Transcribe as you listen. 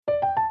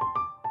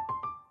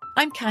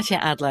I'm Katya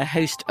Adler,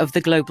 host of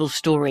The Global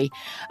Story.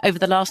 Over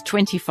the last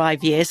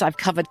 25 years, I've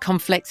covered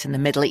conflicts in the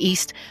Middle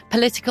East,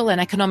 political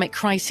and economic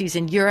crises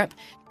in Europe,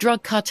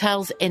 drug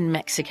cartels in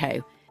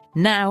Mexico.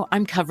 Now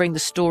I'm covering the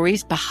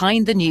stories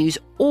behind the news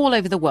all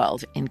over the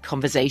world in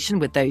conversation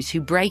with those who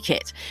break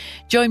it.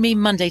 Join me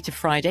Monday to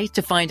Friday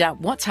to find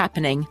out what's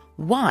happening,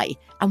 why,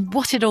 and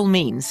what it all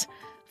means.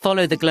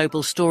 Follow The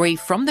Global Story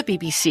from the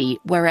BBC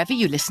wherever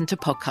you listen to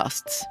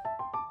podcasts.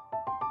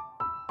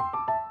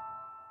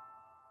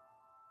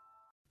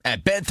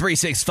 At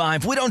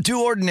Bet365, we don't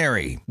do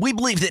ordinary. We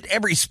believe that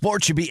every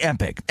sport should be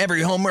epic.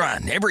 Every home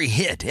run, every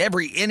hit,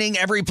 every inning,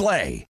 every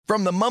play.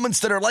 From the moments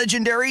that are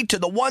legendary to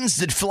the ones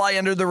that fly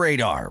under the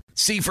radar.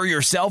 See for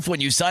yourself when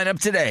you sign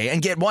up today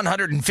and get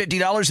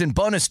 $150 in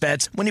bonus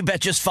bets when you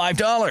bet just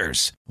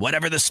 $5.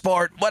 Whatever the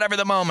sport, whatever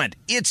the moment,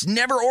 it's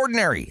never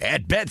ordinary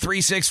at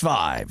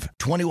Bet365.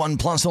 21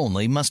 plus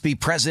only. Must be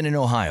present in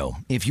Ohio.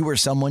 If you or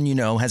someone you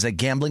know has a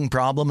gambling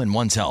problem and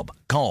wants help,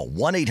 call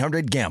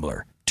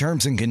 1-800-GAMBLER.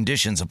 Terms and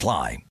conditions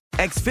apply.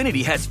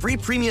 Xfinity has free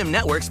premium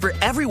networks for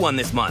everyone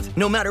this month,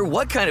 no matter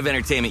what kind of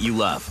entertainment you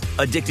love.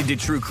 Addicted to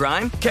true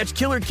crime? Catch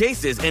killer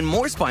cases and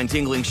more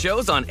spine-tingling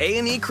shows on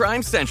A&E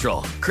Crime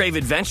Central. Crave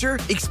adventure?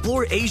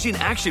 Explore Asian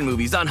action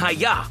movies on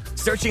Hi-YAH.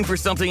 Searching for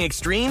something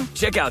extreme?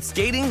 Check out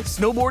skating,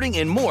 snowboarding,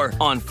 and more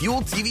on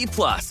Fuel TV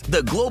Plus,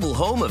 the global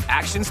home of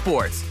action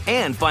sports.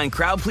 And find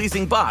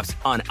crowd-pleasing bops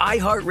on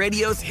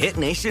iHeartRadio's Hit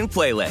Nation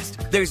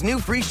playlist. There's new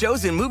free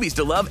shows and movies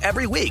to love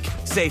every week.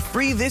 Say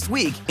free this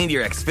week in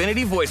your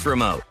Xfinity voice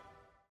remote.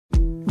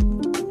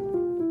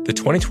 The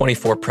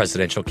 2024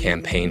 presidential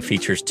campaign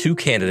features two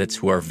candidates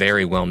who are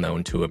very well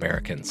known to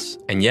Americans.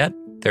 And yet,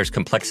 there's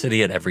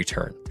complexity at every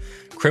turn.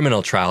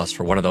 Criminal trials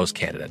for one of those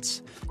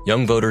candidates.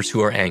 Young voters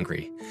who are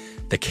angry.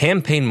 The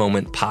Campaign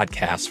Moment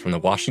podcast from the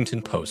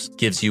Washington Post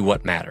gives you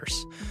what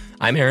matters.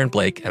 I'm Aaron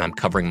Blake, and I'm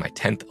covering my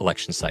 10th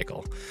election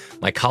cycle.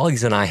 My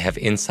colleagues and I have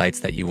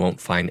insights that you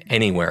won't find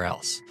anywhere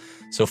else.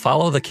 So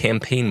follow The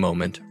Campaign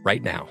Moment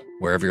right now,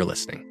 wherever you're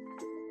listening.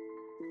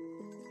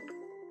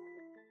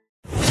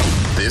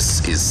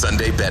 This is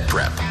Sunday Bet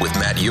Prep with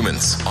Matt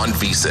Humans on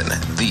VSiN,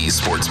 the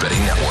Sports Betting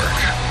Network.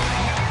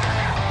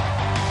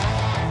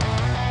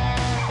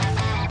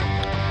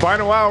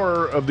 Final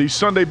hour of the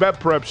Sunday Bet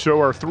Prep show,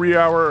 our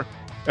 3-hour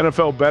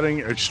NFL betting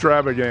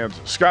extravaganza.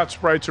 Scott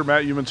Spreitzer,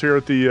 Matt Humans here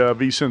at the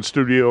VSiN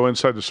studio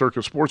inside the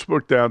Circus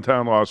Sportsbook,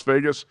 downtown Las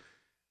Vegas.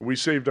 We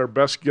saved our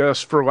best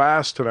guest for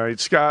last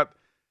tonight. Scott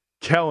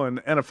Kellen,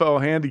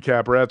 NFL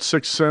handicapper at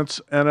 6 Cents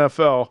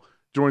NFL,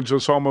 joins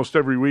us almost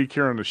every week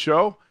here on the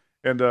show.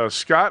 And,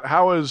 Scott,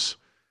 how is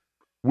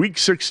Week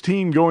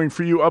 16 going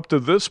for you up to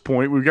this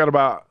point? We've got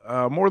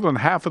about more than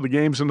half of the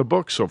games in the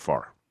book so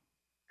far.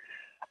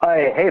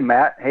 Hey,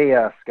 Matt. Hey,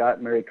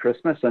 Scott, Merry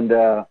Christmas. And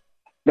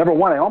number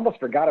one, I almost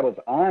forgot I was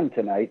on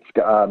tonight,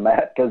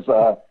 Matt, because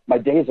my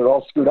days are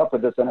all screwed up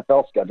with this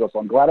NFL schedule, so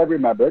I'm glad I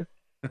remembered.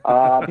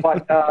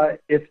 But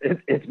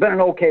it's been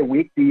an okay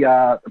week.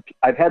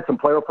 I've had some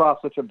player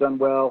props, which have done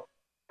well,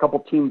 a couple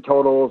team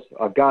totals.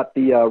 I've got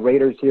the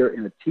Raiders here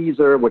in a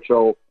teaser, which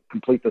will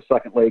complete the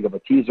second leg of a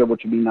teaser,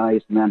 which would be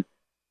nice, and then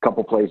a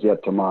couple plays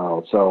yet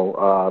tomorrow.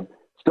 So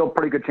still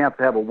pretty good chance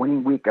to have a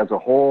winning week as a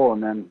whole,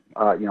 and then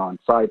on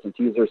sides and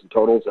teasers and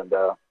totals, and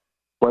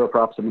player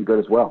props have been good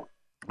as well.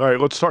 All right,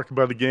 let's talk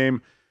about the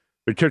game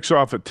that kicks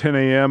off at 10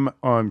 a.m.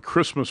 on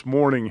Christmas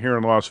morning here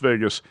in Las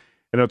Vegas.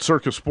 And at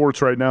Circus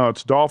Sports right now,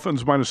 it's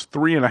Dolphins minus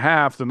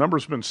 3.5. The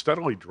number's been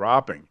steadily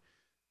dropping,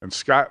 and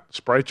Scott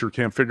Spreitzer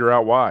can't figure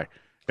out why.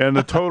 And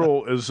the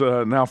total is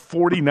now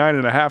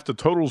 49.5. The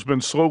total's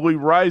been slowly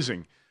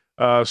rising.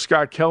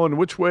 Scott Kellen,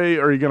 which way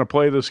are you going to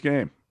play this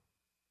game?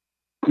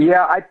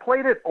 Yeah, I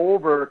played it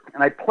over,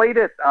 and I played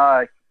it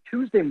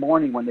Tuesday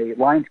morning when the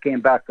lines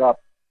came back up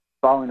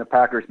following the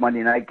Packers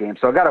Monday night game.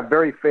 So I got a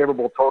very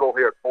favorable total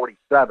here at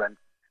 47,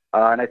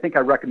 and I think I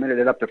recommended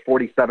it up to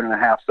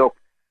 47.5. So,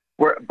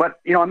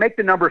 I make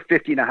the number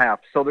 50.5.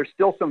 So there's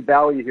still some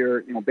value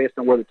here, based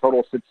on where the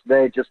total sits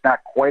today, just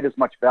not quite as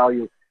much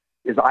value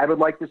as I would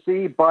like to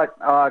see. But,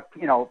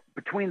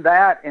 between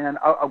that and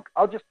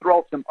I'll just throw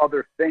out some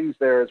other things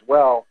there as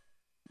well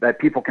that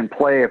people can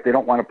play if they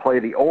don't want to play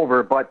the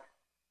over. But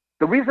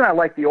the reason I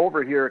like the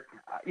over here,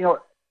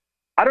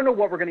 I don't know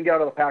what we're going to get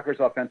out of the Packers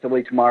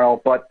offensively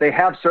tomorrow, but they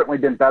have certainly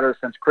been better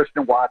since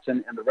Christian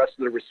Watson and the rest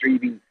of the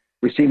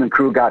receiving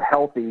crew got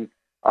healthy.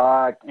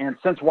 And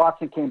since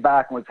Watson came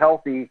back and was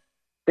healthy,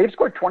 they've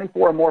scored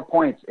 24 or more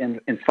points in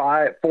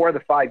 4 of the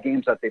 5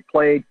 games that they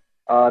played.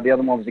 The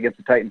other one was against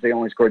the Titans. They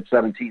only scored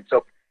 17.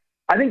 So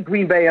I think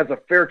Green Bay has a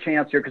fair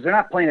chance here because they're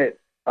not playing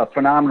a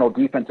phenomenal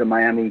defense in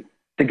Miami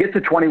to get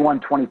to 21,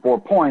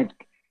 24 points.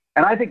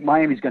 And I think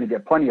Miami's going to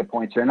get plenty of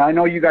points here. And I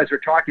know you guys are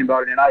talking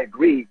about it, and I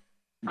agree.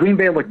 Green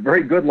Bay looked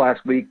very good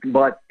last week,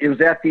 but it was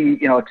at the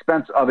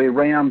expense of a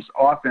Rams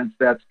offense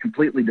that's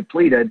completely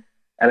depleted,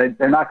 and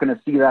they're not going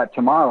to see that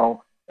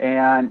tomorrow.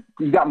 And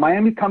you got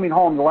Miami coming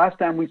home. The last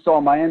time we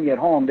saw Miami at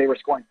home, they were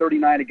scoring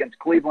 39 against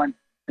Cleveland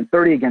and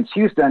 30 against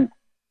Houston.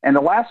 And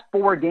the last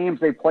 4 games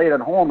they played at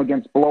home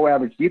against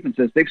below-average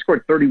defenses, they've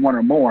scored 31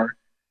 or more.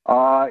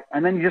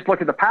 And then you just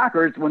look at the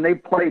Packers. When they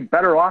play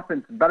better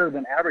offense, better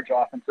than average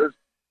offenses,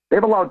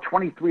 they've allowed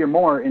 23 or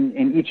more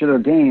in each of their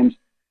games.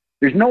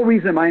 There's no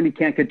reason Miami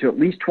can't get to at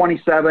least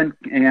 27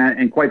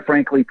 and quite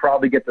frankly,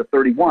 probably get to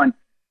 31.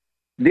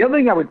 The other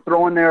thing I would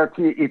throw in there,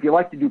 if you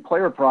like to do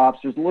player props,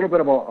 there's a little bit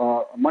of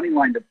a money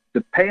line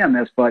to pay on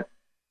this, but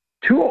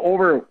Tua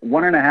over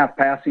 1.5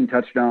 passing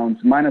touchdowns,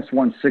 minus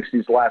 160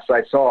 is the last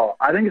I saw,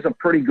 I think is a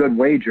pretty good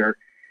wager.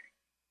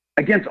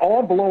 Against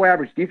all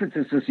below-average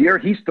defenses this year,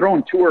 he's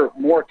thrown 2 or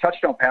more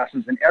touchdown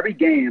passes in every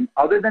game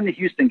other than the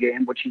Houston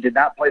game, which he did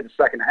not play the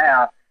second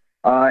half.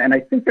 And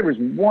I think there was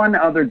one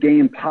other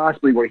game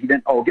possibly where he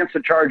didn't – against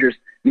the Chargers,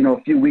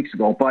 a few weeks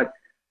ago. But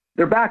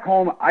they're back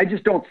home. I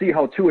just don't see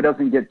how Tua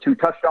doesn't get 2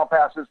 touchdown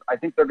passes. I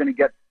think they're going to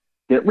get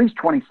at least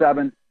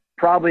 27,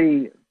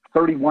 probably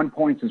 31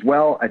 points as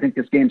well. I think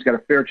this game's got a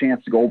fair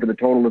chance to go over the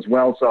total as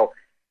well. So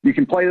you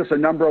can play this a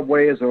number of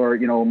ways or,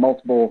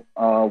 multiple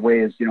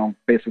ways,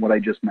 based on what I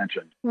just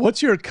mentioned.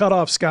 What's your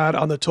cutoff, Scott,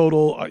 on the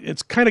total?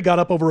 It's kind of got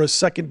up over a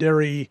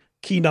secondary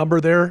key number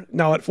there.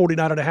 Now at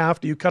 49.5,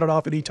 do you cut it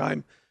off any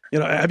time?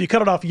 Have you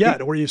cut it off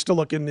yet, or are you still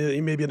looking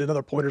maybe at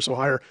another point or so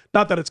higher?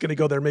 Not that it's going to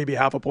go there, maybe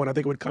half a point. I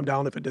think it would come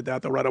down if it did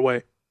that, though, right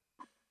away.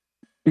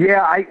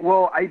 Yeah,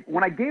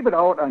 when I gave it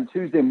out on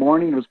Tuesday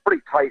morning, it was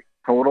pretty tight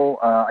total.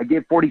 I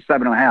gave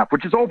 47.5,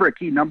 which is over a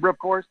key number, of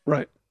course.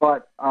 Right.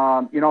 But,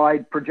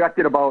 I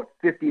projected about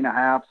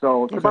 50.5,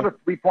 so it's about a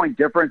 3-point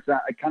difference.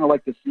 I kind of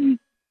like to see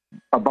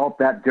about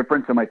that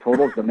difference in my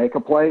totals to make a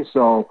play.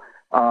 So,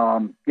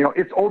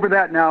 it's over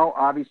that now,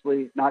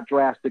 obviously, not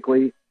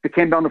drastically. If it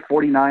came down to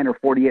 49 or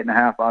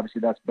 48.5,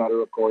 obviously that's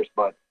better, of course.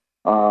 But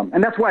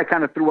and that's why I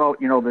kind of threw out,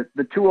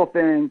 the Tua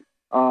thing,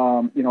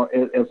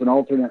 as an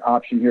alternate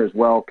option here as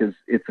well, because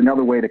it's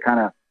another way to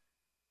kind of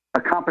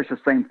accomplish the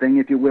same thing,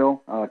 if you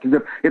will.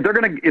 Because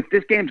if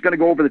this game's going to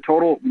go over the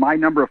total, my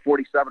number of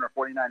 47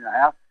 or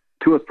 49.5,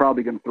 Tua's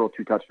probably going to throw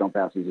 2 touchdown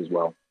passes as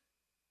well.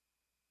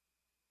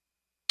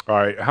 All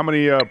right, how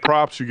many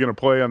props are you going to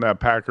play on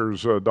that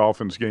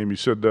Packers-Dolphins game? You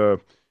said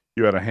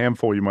you had a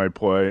handful you might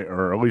play,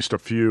 or at least a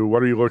few.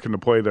 What are you looking to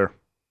play there?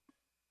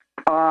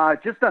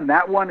 Just on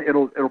that one,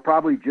 it'll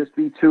probably just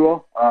be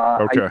Tua.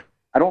 Okay.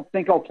 I don't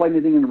think I'll play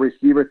anything in the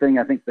receiver thing.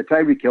 I think the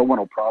Tyreek Hill one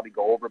will probably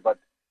go over, but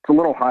it's a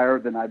little higher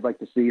than I'd like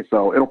to see.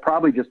 So it'll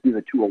probably just be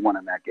the 201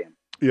 in that game.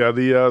 Yeah,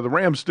 the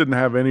Rams didn't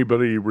have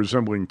anybody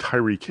resembling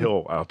Tyreek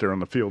Hill out there on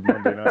the field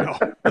Monday night.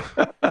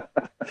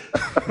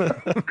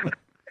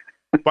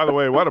 By the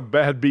way, what a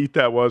bad beat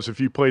that was if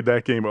you played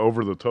that game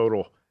over the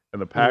total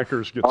and the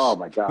Packers get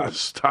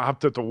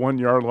stopped at the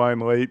 1-yard line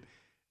late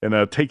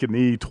and take a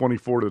knee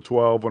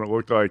 24-12 when it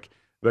looked like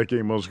that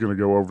game was going to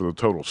go over the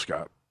total,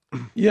 Scott.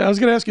 Yeah, I was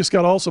going to ask you,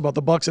 Scott, also about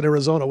the Bucs in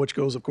Arizona, which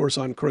goes, of course,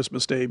 on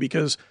Christmas Day,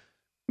 because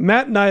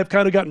Matt and I have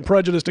kind of gotten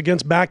prejudiced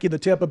against backing the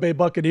Tampa Bay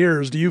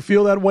Buccaneers. Do you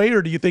feel that way,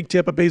 or do you think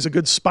Tampa Bay's a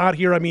good spot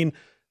here? I mean,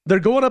 they're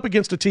going up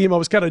against a team, I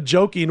was kind of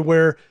joking,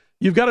 where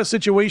you've got a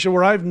situation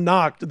where I've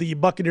knocked the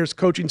Buccaneers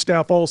coaching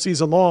staff all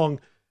season long,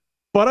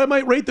 but I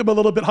might rate them a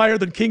little bit higher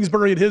than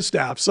Kingsbury and his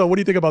staff. So what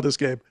do you think about this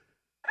game?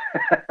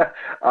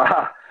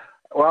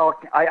 Well,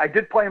 I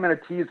did play him in a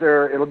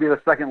teaser. It'll be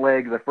the second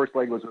leg. The first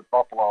leg was with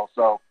Buffalo,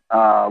 so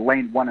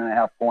lane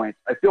 1.5 points.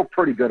 I feel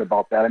pretty good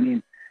about that. I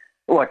mean,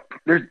 look,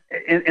 there's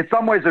in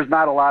some ways there's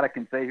not a lot I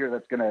can say here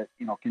that's going to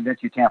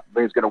convince you Tampa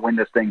Bay is going to win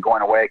this thing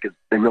going away, because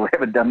they really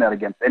haven't done that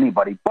against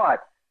anybody.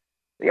 But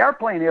they are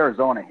playing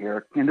Arizona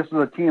here, and this is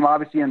a team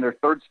obviously in their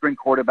third-string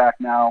quarterback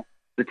now,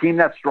 the team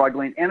that's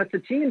struggling, and it's a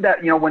team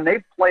that when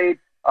they've played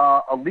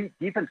elite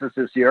defenses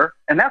this year,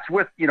 and that's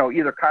with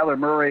either Kyler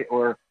Murray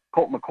or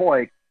Colt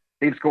McCoy.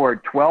 They've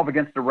scored 12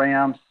 against the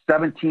Rams,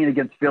 17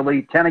 against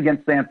Philly, 10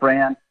 against San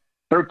Fran,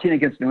 13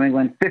 against New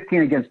England,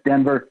 15 against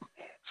Denver.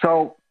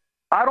 So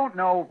I don't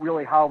know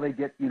really how they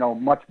get,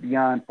 much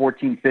beyond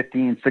 14,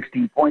 15,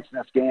 16 points in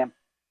this game.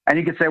 And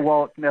you could say,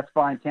 well, that's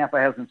fine. Tampa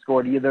hasn't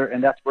scored either,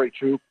 and that's very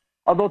true.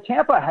 Although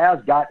Tampa has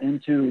got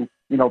into,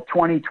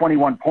 20,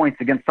 21 points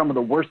against some of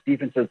the worst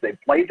defenses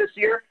they've played this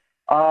year.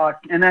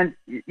 And then,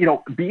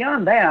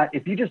 beyond that,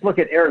 if you just look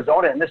at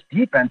Arizona and this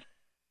defense,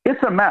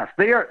 it's a mess.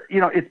 They are,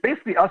 it's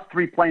basically us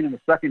three playing in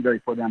the secondary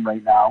for them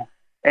right now.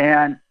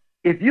 And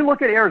if you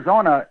look at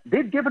Arizona,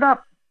 they've given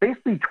up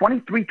basically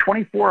 23,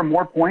 24 or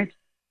more points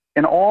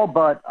in all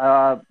but,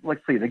 let's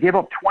see, they gave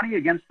up 20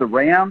 against the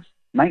Rams,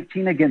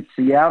 19 against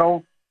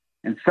Seattle,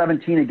 and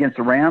 17 against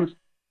the Rams.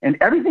 And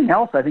everything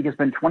else, I think, has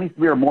been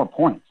 23 or more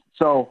points.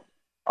 So,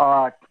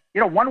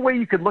 one way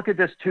you could look at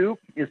this, too,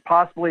 is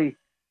possibly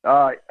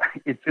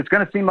it's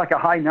going to seem like a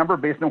high number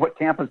based on what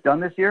Tampa's done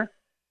this year.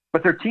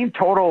 But their team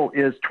total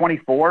is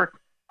 24.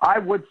 I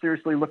would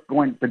seriously look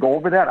going to go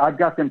over that. I've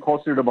got them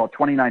closer to about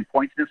 29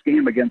 points this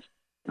game against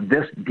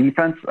this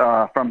defense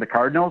from the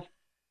Cardinals.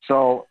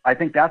 So I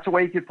think that's a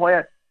way you could play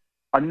it.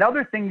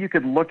 Another thing you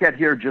could look at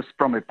here just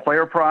from a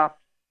player prop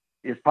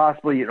is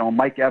possibly,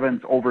 Mike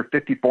Evans over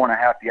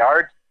 54.5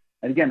 yards.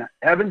 And again,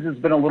 Evans has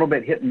been a little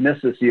bit hit and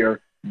miss this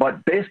year,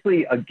 but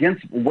basically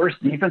against worse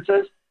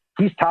defenses,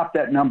 he's topped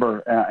that number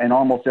in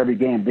almost every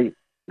game.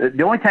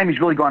 The only time he's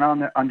really gone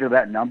on under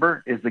that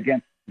number is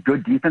against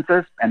good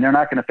defenses, and they're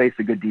not going to face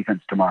a good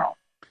defense tomorrow.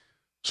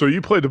 So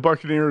you played the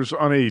Buccaneers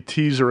on a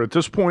teaser. At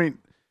this point,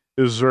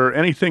 is there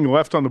anything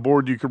left on the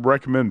board you could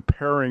recommend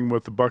pairing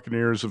with the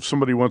Buccaneers if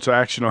somebody wants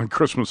action on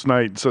Christmas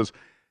night and says,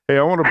 hey,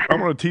 I want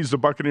to tease the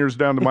Buccaneers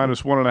down to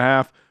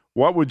 -1.5.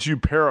 What would you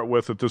pair it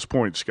with at this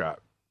point, Scott?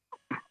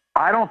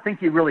 I don't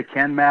think you really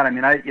can, Matt. I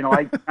mean, I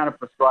kind of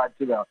prescribe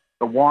to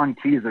the long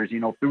teasers,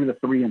 through the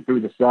 3 and through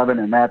the 7,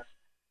 and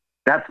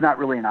that's not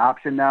really an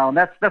option now. And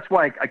that's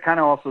why I kind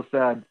of also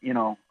said,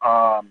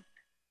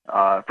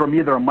 from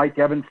either a Mike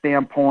Evans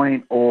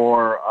standpoint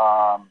or,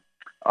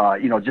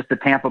 just the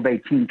Tampa Bay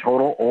team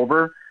total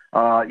over,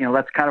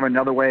 that's kind of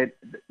another way,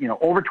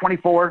 over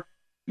 24.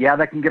 Yeah,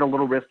 that can get a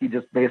little risky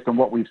just based on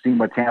what we've seen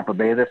with Tampa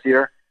Bay this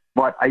year.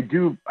 But I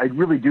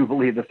really do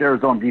believe this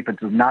Arizona defense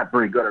is not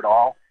very good at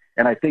all.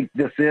 And I think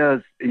this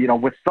is,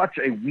 with such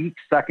a weak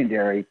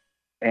secondary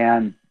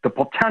and the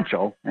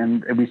potential,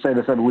 and we say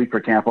this every week for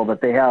Tampa,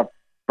 that they have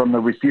from the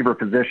receiver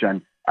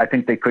position, I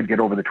think they could get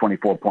over the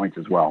 24 points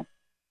as well.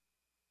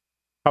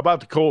 How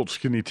about the Colts?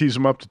 Can you tease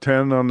them up to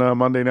 10 on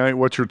Monday night?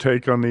 What's your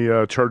take on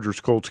the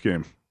Chargers-Colts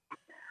game?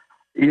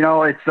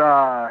 It's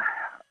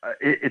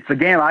a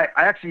game I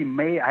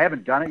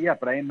haven't done it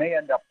yet, but I may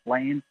end up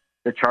playing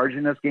the Chargers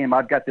in this game.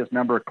 I've got this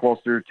number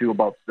closer to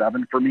about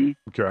 7 for me.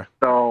 Okay.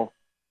 So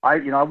I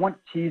wouldn't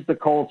tease the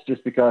Colts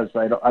just because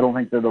I don't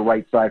think they're the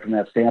right side from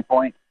that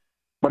standpoint.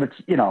 But it's,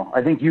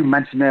 I think you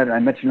mentioned it. I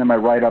mentioned in my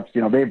write-ups,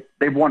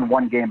 they've won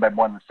one game by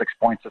more than 6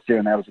 points this year,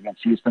 and that was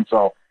against Houston.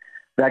 So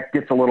that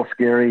gets a little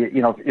scary.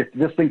 If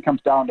this thing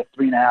comes down to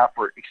 3.5,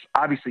 or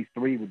obviously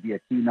 3 would be a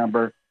key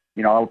number,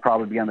 I'll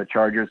probably be on the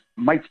Chargers.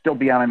 Might still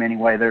be on them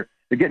anyway. They're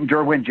getting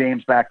Derwin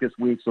James back this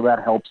week, so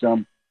that helps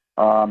them.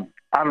 I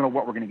don't know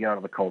what we're going to get out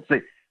of the Colts.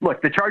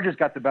 Look, the Chargers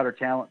got the better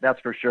talent, that's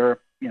for sure.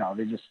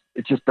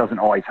 It just doesn't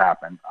always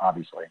happen,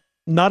 obviously.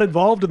 Not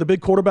involved in the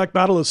big quarterback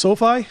battle of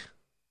SoFi?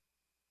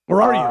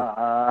 Or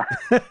are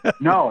you?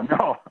 No,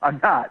 I'm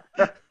not.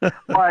 But,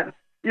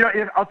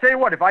 I'll tell you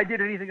what, if I did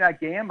anything in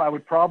that game, I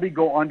would probably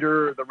go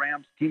under the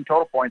Rams team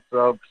total points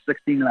of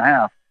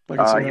 16.5. Which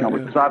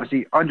is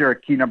obviously under a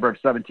key number of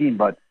 17,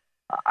 but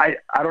I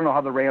don't know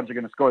how the Rams are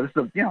going to score. This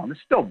is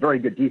still very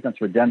good defense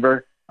for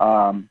Denver.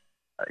 So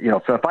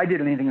if I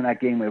did anything in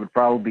that game, it would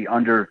probably be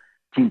under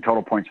team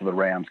total points for the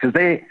Rams,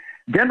 because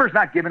Denver's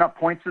not giving up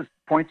points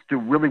to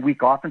really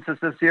weak offenses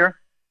this year,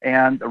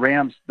 and the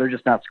Rams, they're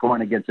just not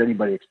scoring against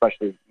anybody,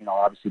 especially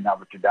obviously now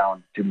that you're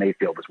down to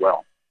Mayfield as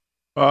well.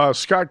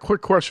 Scott,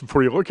 quick question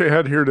for you. Look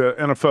ahead here to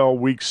NFL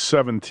Week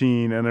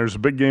 17, and there's a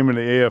big game in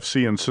the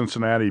AFC in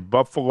Cincinnati.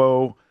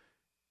 Buffalo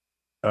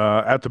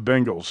at the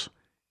Bengals.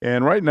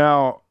 And right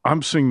now,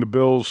 I'm seeing the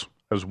Bills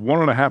as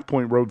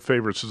 1.5-point road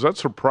favorites. Does that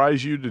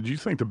surprise you? Did you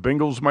think the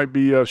Bengals might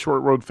be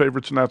short road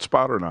favorites in that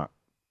spot or not?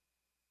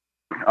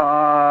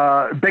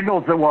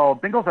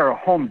 Bengals are a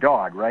home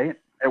dog, right?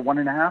 At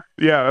 1.5?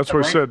 Yeah, that's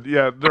what I said.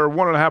 Yeah, they're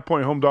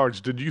 1.5-point home dogs.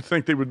 Did you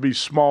think they would be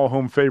small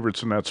home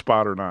favorites in that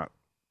spot or not?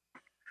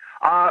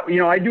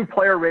 I do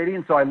player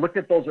ratings, so I looked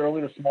at those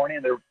early this morning,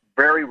 and they're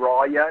very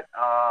raw yet.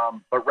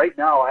 But right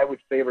now, I would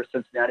favor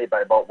Cincinnati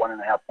by about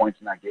 1.5 points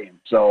in that game.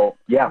 So,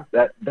 yeah,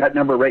 that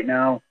number right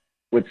now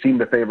would seem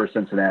to favor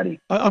Cincinnati.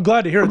 I'm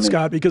glad to hear it,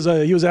 Scott, because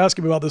he was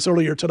asking me about this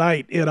earlier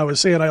tonight, and I was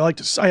saying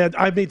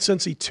I made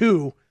Cincy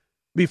 2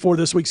 before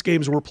this week's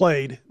games were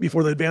played,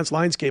 before the advanced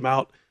lines came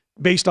out,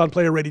 based on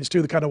player ratings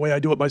too, the kind of way I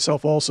do it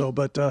myself also.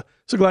 But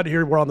so glad to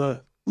hear we're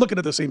looking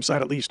at the same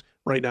side at least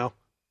right now.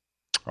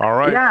 All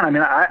right. Yeah, I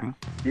mean, I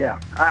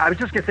was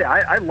just gonna say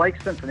I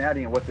like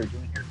Cincinnati and what they're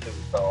doing here too.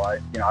 So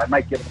I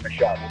might give them a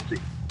shot. We'll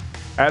see.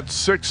 At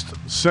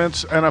Sixth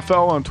Sense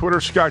NFL on Twitter,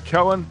 Scott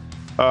Kellen.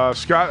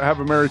 Scott,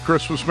 have a Merry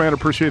Christmas, man.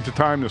 Appreciate the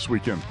time this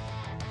weekend.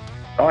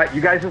 All right,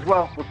 you guys as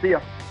well. We'll see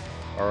you.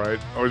 All right.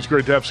 Always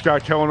great to have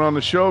Scott Kellen on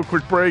the show.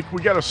 Quick break.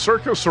 We got a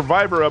Circa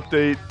Survivor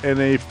update and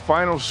a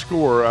final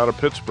score out of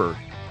Pittsburgh.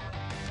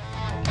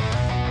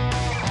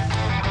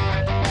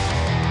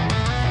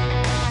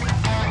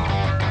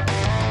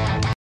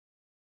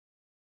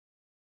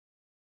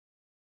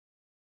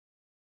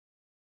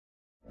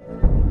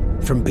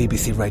 From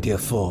BBC Radio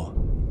 4,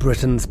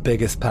 Britain's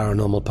biggest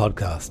paranormal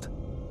podcast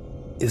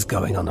is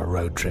going on a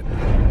road trip.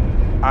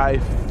 I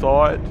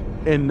thought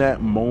in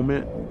that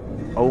moment,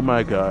 oh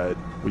my God,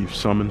 we've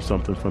summoned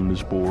something from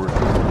this board.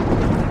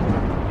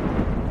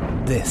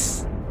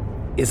 This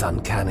is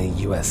Uncanny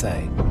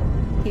USA.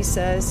 He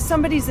says,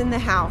 somebody's in the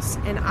house,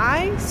 and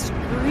I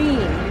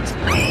screamed.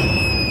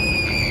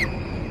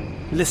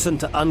 Listen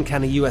to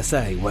Uncanny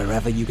USA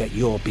wherever you get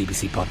your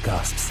BBC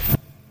podcasts,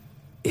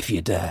 if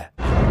you dare.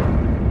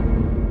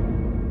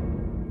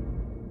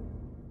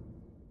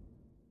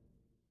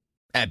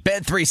 At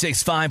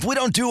Bet365, we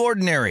don't do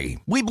ordinary.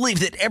 We believe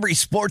that every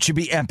sport should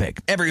be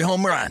epic. Every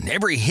home run,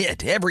 every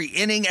hit, every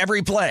inning,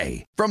 every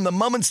play. From the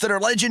moments that are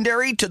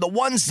legendary to the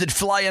ones that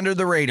fly under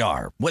the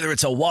radar. Whether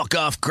it's a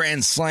walk-off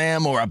grand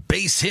slam or a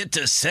base hit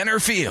to center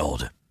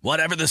field.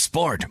 Whatever the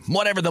sport,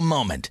 whatever the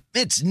moment,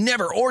 it's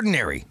never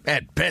ordinary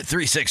at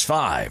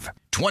Bet365.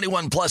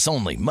 21 plus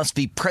only. Must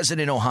be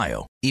present in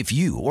Ohio. If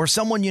you or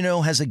someone you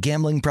know has a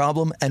gambling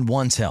problem and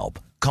wants help,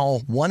 call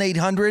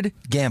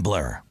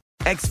 1-800-GAMBLER.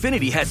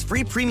 Xfinity has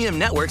free premium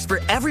networks for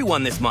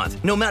everyone this month,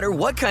 no matter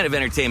what kind of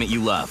entertainment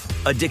you love.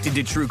 Addicted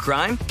to true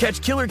crime?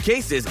 Catch killer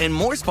cases and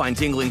more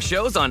spine-tingling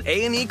shows on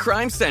A&E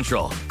Crime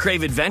Central.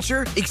 Crave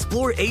adventure?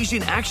 Explore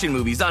Asian action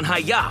movies on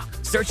Hi-YAH.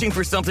 Searching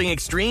for something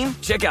extreme?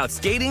 Check out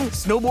skating,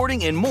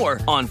 snowboarding, and more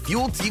on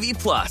Fuel TV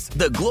Plus,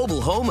 the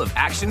global home of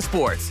action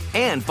sports.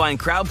 And find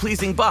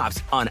crowd-pleasing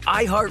bops on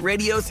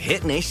iHeartRadio's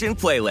Hit Nation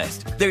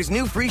playlist. There's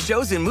new free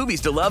shows and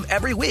movies to love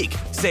every week.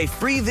 Say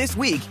free this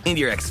week in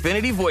your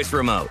Xfinity voice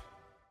remote.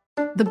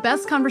 The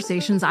best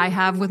conversations I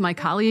have with my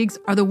colleagues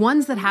are the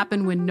ones that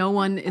happen when no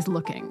one is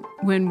looking,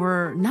 when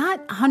we're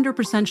not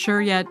 100%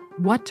 sure yet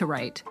what to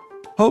write.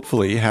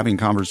 Hopefully, having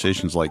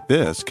conversations like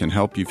this can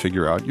help you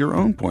figure out your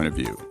own point of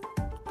view.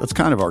 That's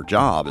kind of our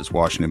job as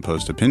Washington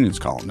Post opinions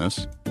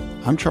columnists.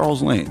 I'm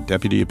Charles Lane,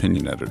 Deputy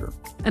Opinion Editor.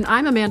 And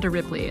I'm Amanda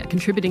Ripley, a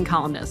contributing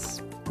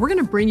columnist. We're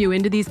going to bring you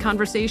into these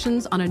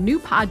conversations on a new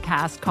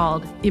podcast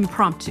called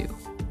Impromptu.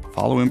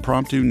 Follow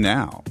Impromptu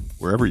now,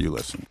 wherever you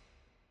listen.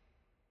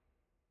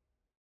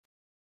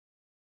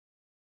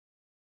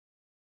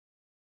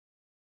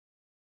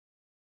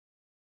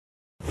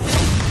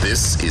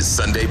 This is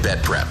Sunday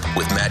Bet Prep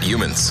with Matt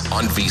Youmans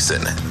on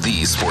VSiN,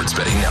 the Sports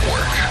Betting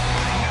Network.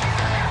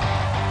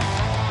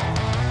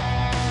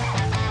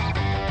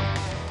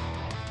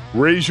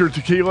 Raise your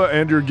tequila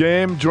and your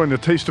game. Join the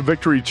Taste of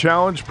Victory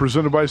Challenge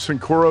presented by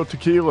Cincoro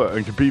Tequila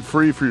and compete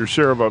free for your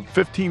share of up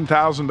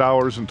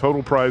 $15,000 in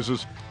total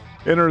prizes.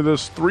 Enter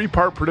this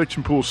 3-part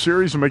prediction pool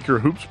series and make your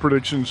hoops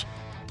predictions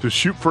to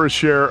shoot for a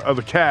share of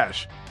the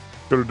cash.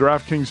 Go to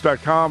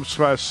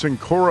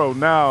DraftKings.com/Cincoro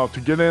now to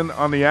get in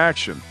on the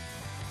action.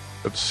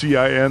 That's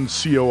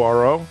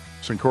Cincoro,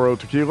 Cincoro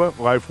Tequila.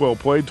 Life well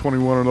played,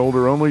 21 and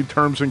older only.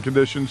 Terms and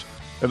conditions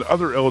and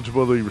other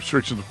eligibility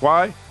restrictions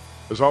apply.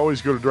 As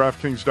always, go to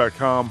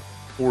DraftKings.com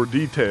for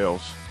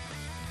details.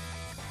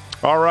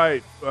 All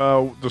right,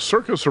 the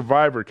Circa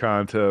Survivor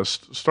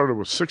contest started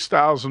with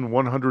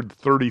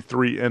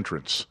 6,133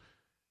 entrants.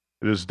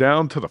 It is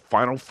down to the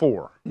final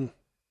 4.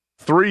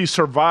 3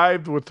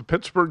 survived with the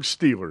Pittsburgh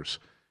Steelers.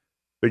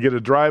 They get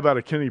a drive out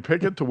of Kenny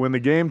Pickett to win the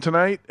game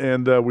tonight,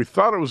 and we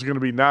thought it was going to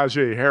be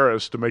Najee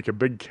Harris to make a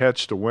big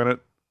catch to win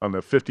it on the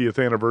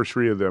 50th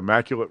anniversary of the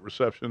Immaculate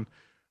Reception,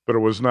 but it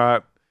was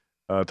not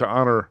to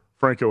honor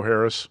Franco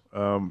Harris.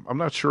 I'm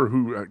not sure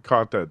who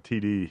caught that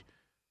TD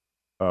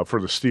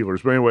for the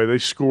Steelers, but anyway, they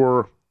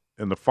score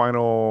in the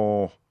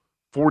final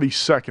 40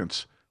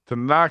 seconds to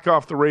knock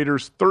off the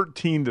Raiders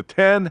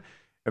 13-10.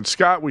 And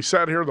Scott, we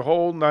sat here the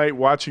whole night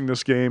watching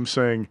this game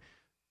saying,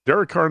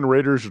 Derek Carr and the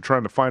Raiders are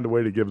trying to find a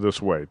way to give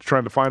this away,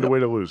 trying to find a way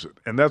to lose it.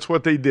 And that's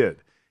what they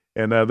did.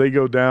 And they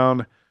go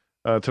down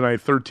tonight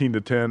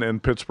 13-10 in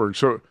Pittsburgh.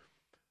 So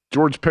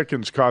George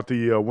Pickens caught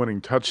the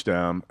winning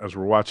touchdown as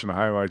we're watching the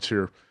highlights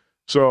here.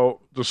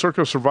 So the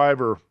Circa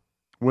Survivor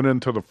went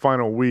into the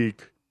final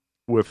week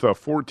with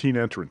 14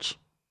 entrants.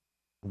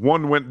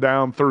 1 went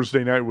down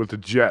Thursday night with the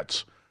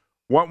Jets.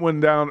 One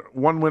went down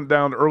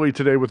early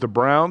today with the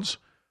Browns.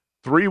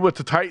 3 with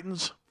the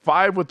Titans.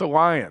 5 with the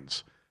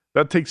Lions.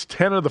 That takes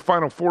 10 of the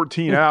final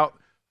 14 out.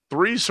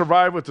 3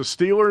 survived with the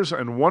Steelers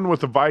and 1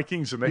 with the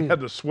Vikings, and they had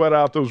to sweat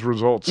out those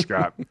results,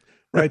 Scott.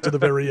 Right to the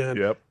very end.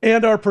 Yep.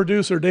 And our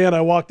producer, Dan, I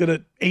walked in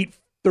at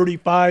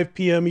 8:35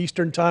 p.m.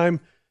 Eastern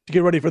time to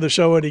get ready for the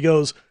show, and he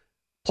goes,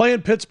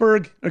 I'm playing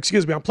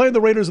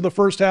the Raiders in the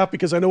first half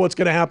because I know what's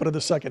going to happen in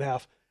the second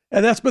half.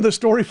 And that's been the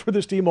story for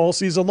this team all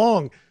season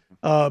long.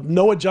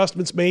 No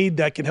adjustments made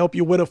that can help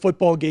you win a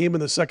football game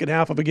in the second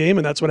half of a game,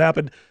 and that's what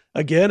happened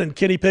again. And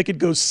Kenny Pickett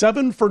goes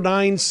 7 for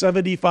 9,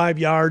 75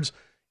 yards,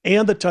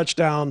 and the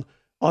touchdown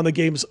on the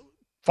game's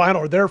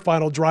their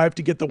final drive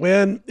to get the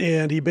win.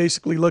 And he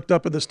basically looked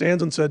up in the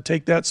stands and said,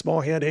 "Take that, small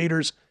hand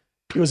haters."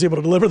 He was able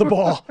to deliver the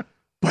ball.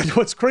 But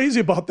what's crazy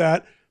about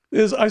that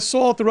is I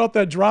saw throughout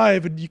that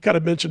drive, and you kind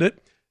of mentioned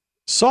it,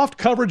 soft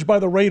coverage by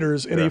the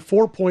Raiders in a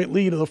 4-point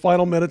lead in the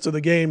final minutes of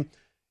the game.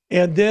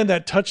 And then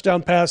that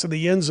touchdown pass in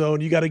the end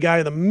zone, you got a guy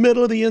in the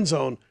middle of the end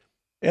zone,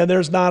 and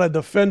there's not a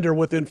defender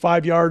within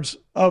 5 yards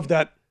of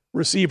that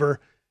receiver,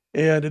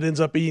 and it ends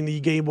up being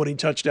the game-winning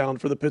touchdown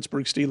for the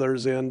Pittsburgh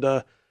Steelers. And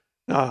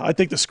I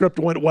think the script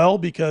went well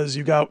because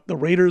you got the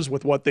Raiders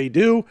with what they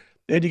do,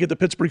 and you get the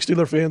Pittsburgh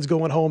Steelers fans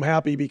going home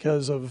happy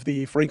because of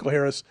the Franco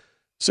Harris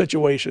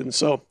situation.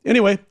 So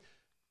anyway,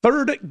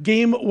 3rd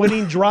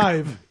game-winning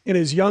drive in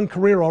his young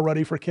career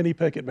already for Kenny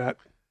Pickett, Matt.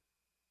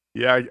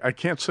 Yeah, I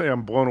can't say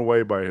I'm blown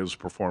away by his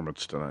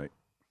performance tonight.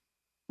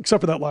 Except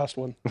for that last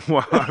one.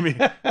 Well, I mean,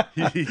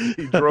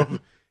 he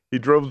drove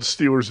the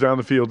Steelers down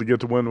the field to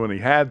get the win when he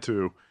had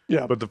to.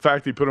 Yeah. But the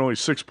fact he put only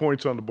 6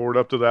 points on the board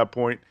up to that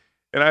point,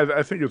 and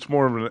I think it's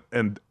more of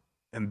an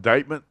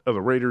indictment of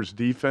the Raiders'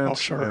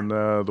 defense and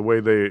the way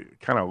they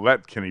kind of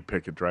let Kenny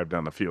Pickett drive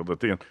down the field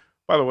at the end.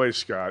 By the way,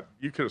 Scott,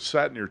 you could have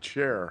sat in your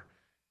chair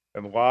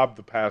and lobbed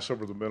the pass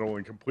over the middle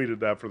and completed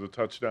that for the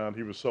touchdown.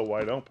 He was so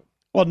wide open.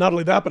 Well, not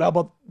only that, but how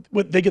about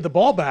when they get the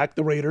ball back,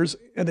 the Raiders,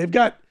 and they've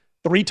got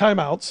 3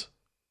 timeouts,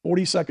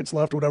 40 seconds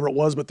left, whatever it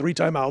was, but 3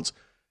 timeouts.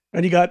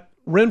 And you got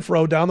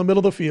Renfro down the middle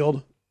of the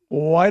field,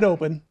 wide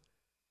open.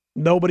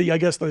 Nobody, I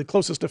guess the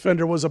closest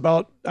defender was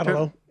about,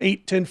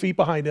 8-10 feet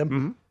behind him.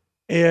 Mm-hmm.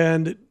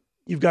 And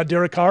you've got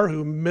Derek Carr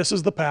who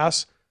misses the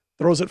pass,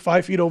 throws it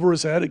 5 feet over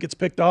his head. It gets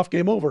picked off,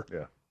 game over.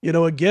 Yeah.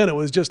 Again, it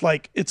was just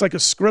like, it's like a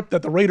script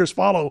that the Raiders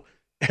follow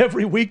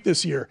every week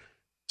this year.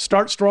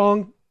 Start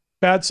strong,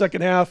 bad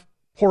second half,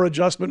 poor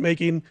adjustment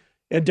making,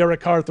 and Derek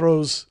Carr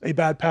throws a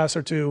bad pass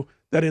or two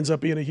that ends up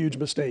being a huge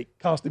mistake,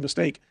 costly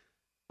mistake.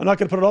 I'm not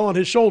going to put it all on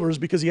his shoulders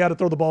because he had to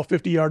throw the ball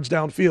 50 yards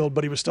downfield,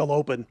 but he was still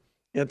open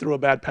and threw a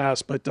bad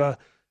pass. But,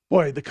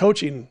 boy, the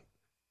coaching,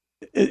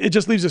 it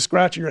just leaves a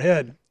scratch in your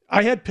head.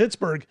 I had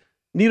Pittsburgh,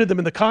 needed them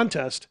in the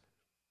contest,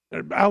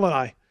 Al and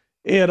I,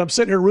 and I'm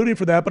sitting here rooting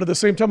for that, but at the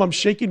same time, I'm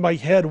shaking my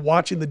head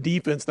watching the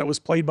defense that was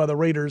played by the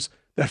Raiders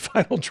that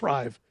final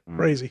drive.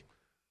 Crazy.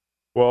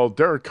 Well,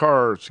 Derek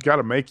Carr's got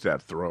to make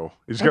that throw.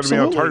 He's got to be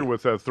on target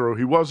with that throw.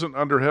 He wasn't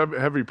under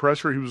heavy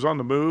pressure. He was on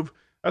the move.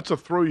 That's a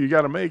throw you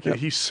got to make. Yep.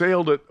 He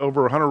sailed it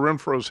over Hunter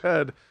Renfro's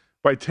head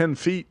by 10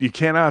 feet. You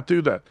cannot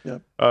do that.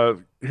 Yep.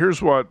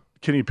 Here's what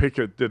Kenny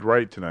Pickett did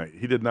right tonight.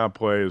 He did not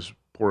play as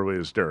poorly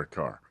as Derek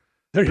Carr.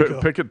 There you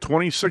go. Pickett,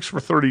 26 for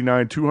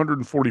 39,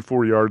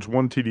 244 yards,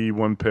 1 TD,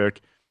 1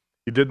 pick.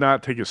 He did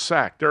not take a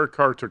sack. Derek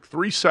Carr took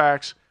 3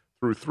 sacks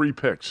through 3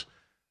 picks.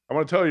 I'm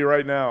going to tell you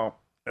right now,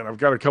 and I've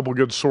got a couple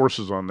good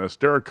sources on this,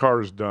 Derek Carr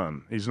is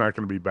done. He's not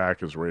going to be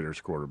back as Raiders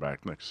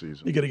quarterback next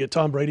season. You got to get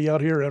Tom Brady out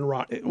here. And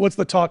what's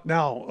the talk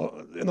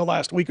now in the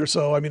last week or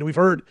so? I mean, we've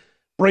heard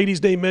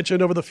Brady's name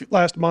mentioned over the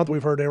last month.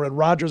 We've heard Aaron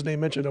Rodgers'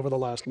 name mentioned over the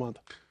last month.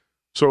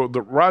 So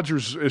the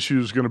Rodgers issue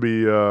is going to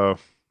be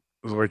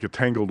like a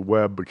tangled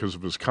web because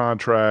of his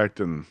contract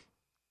and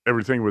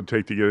everything it would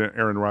take to get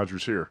Aaron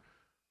Rodgers here.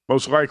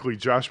 Most likely,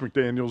 Josh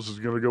McDaniels is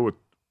going to go with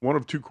one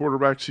of 2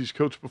 quarterbacks he's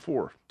coached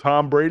before,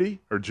 Tom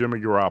Brady or Jimmy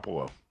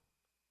Garoppolo.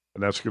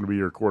 And that's going to be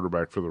your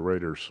quarterback for the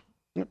Raiders.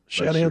 Yep.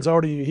 Shanahan's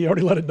already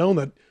let it known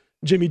that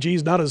Jimmy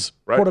G's not his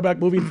quarterback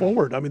moving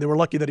forward. I mean, they were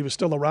lucky that he was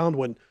still around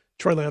when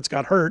Trey Lance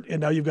got hurt, and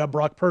now you've got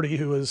Brock Purdy,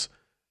 who is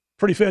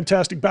pretty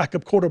fantastic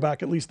backup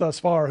quarterback, at least thus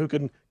far, who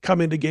can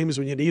come into games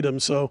when you need him.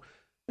 So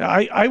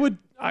I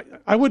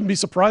wouldn't be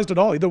surprised at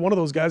all. Either one of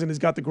those guys, and he's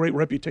got the great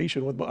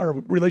reputation with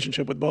or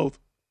relationship with both.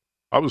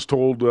 I was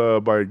told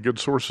by good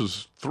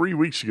sources 3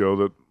 weeks ago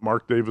that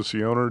Mark Davis,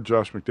 the owner,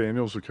 Josh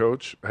McDaniels, the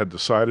coach, had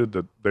decided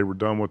that they were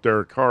done with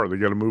Derek Carr. They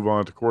got to move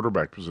on to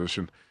quarterback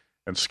position.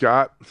 And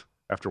Scott,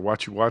 after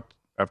what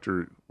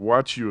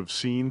you have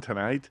seen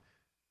tonight,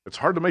 it's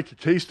hard to make a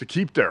case to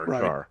keep Derek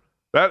Carr.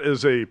 That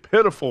is a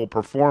pitiful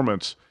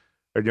performance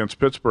against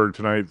Pittsburgh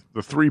tonight.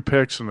 The 3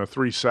 picks and the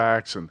 3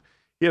 sacks, and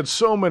he had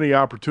so many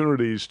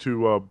opportunities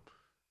to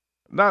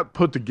not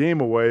put the game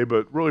away,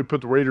 but really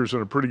put the Raiders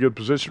in a pretty good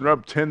position. They're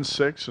up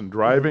 10-6 and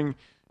driving. Mm-hmm.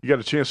 You got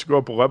a chance to go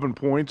up 11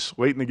 points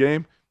late in the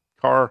game.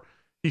 Carr,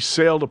 he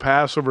sailed a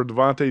pass over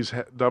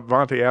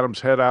Davante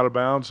Adams' head out of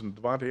bounds, and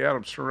Davante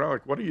Adams turned around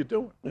like, what are you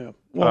doing? Yeah.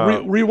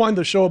 Well, rewind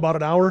the show about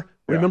an hour.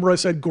 Yeah. Remember I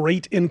said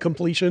great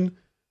incompletion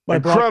by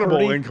Brock Purdy?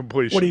 Incredible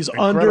incompletion. When he's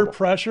under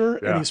pressure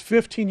and he's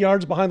 15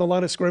 yards behind the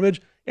line of scrimmage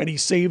and he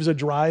saves a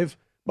drive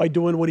by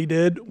doing what he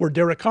did, where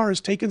Derek Carr has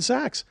taken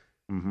sacks.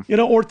 Mm-hmm.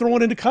 Or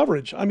throwing into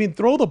coverage. I mean,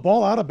 throw the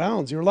ball out of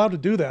bounds. You're allowed to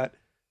do that.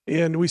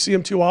 And we see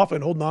him too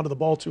often holding on to the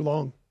ball too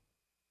long.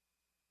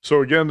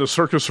 So, again, the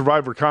Circa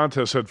Survivor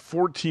contest had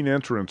 14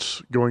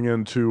 entrants going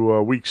into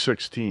Week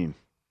 16.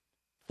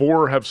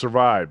 4 have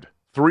survived.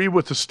 3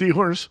 with the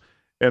Steelers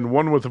and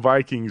 1 with the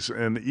Vikings.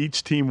 And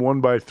each team won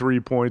by 3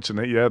 points,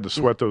 and you had to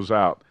sweat those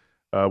out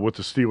with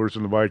the Steelers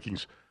and the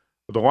Vikings.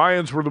 The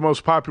Lions were the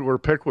most popular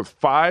pick with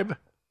 5.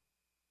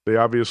 They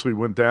obviously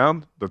went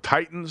down. The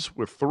Titans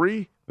with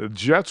 3. The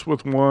Jets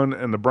with 1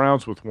 and the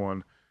Browns with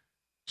 1.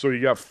 So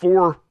you got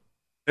 4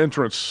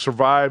 entrants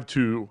survived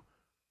to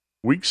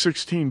Week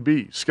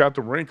 16B. Scott,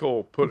 the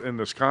wrinkle put in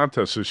this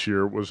contest this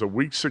year was a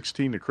Week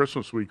 16 to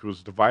Christmas week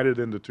was divided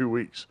into 2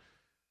 weeks.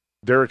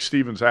 Derek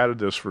Stevens added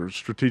this for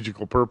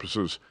strategical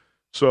purposes.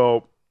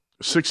 So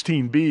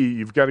 16B,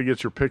 you've got to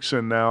get your picks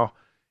in now,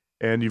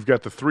 and you've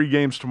got the 3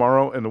 games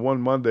tomorrow and the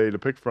 1 Monday to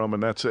pick from,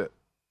 and that's it.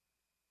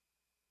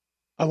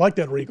 I like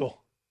that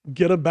wrinkle.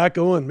 Get him back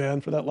going,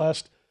 man, for that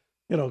last –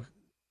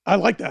 I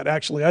like that,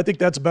 actually. I think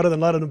that's better than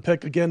letting him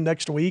pick again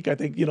next week. I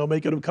think,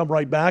 making him come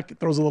right back. It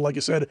throws a little, like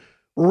you said,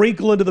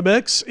 wrinkle into the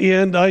mix.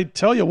 And I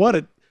tell you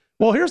what,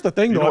 here's the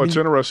thing, though. What's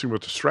interesting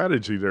with the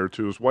strategy there,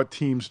 too, is what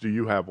teams do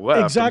you have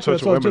left? Exactly.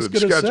 That's what I was just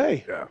going to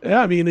say.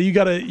 Yeah, I mean,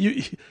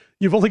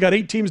 you've only got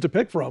 8 teams to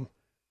pick from.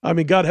 I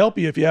mean, God help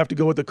you if you have to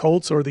go with the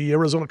Colts or the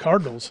Arizona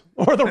Cardinals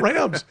or the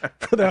Rams,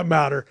 for that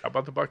matter. How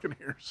about the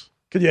Buccaneers?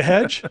 Can you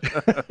hedge?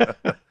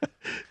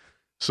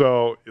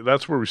 So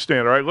that's where we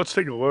stand. All right, let's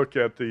take a look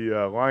at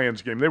the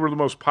Lions game. They were the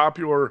most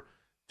popular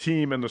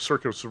team in the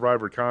Circa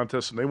Survivor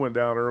contest, and they went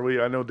down early.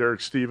 I know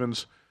Derek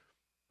Stevens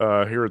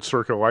here at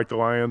Circa liked the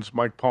Lions.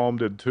 Mike Palm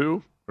did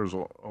too. there's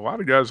a lot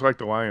of guys like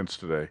the Lions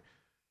today.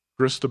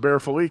 Chris the Bear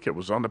Felica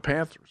was on the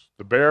Panthers.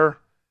 The Bear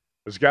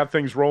has got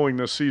things rolling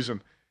this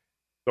season.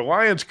 The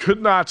Lions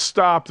could not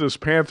stop this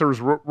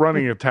Panthers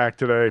running attack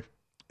today.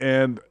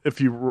 And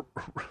if you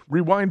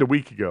rewind a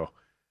week ago,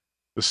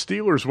 the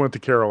Steelers went to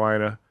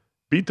Carolina,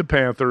 beat the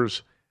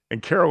Panthers,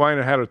 and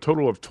Carolina had a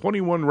total of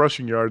 21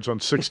 rushing yards on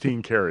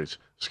 16 carries.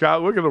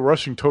 Scott, look at the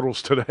rushing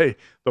totals today.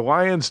 The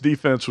Lions'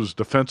 defense was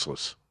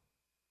defenseless.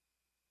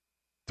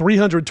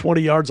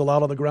 320 yards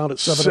allowed on the ground at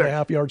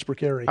 7.5 yards per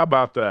carry. How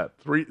about that?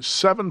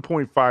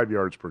 7.5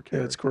 yards per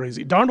carry. Yeah, it's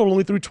crazy. Darnold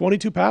only threw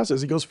 22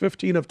 passes. He goes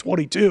 15 of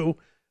 22.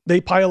 They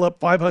pile up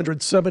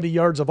 570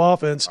 yards of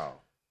offense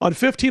on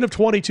 15 of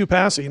 22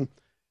 passing,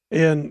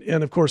 and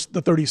of course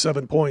the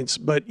 37 points.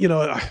 But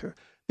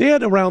they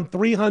had around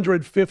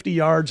 350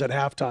 yards at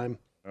halftime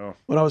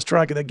when I was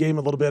tracking that game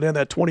a little bit, and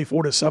that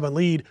 24-7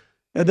 lead.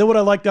 And then what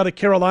I liked out of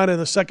Carolina in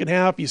the second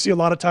half, you see a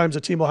lot of times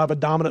a team will have a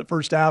dominant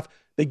first half.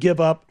 They give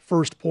up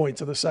first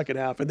points in the second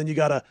half, and then you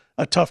got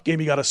a tough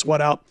game you got to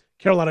sweat out.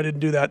 Carolina didn't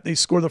do that. They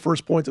score the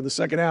first points in the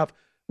second half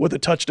with a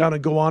touchdown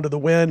and go on to the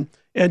win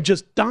and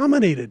just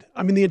dominated.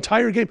 I mean, the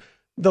entire game.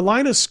 The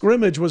line of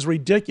scrimmage was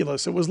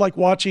ridiculous. It was like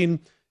watching,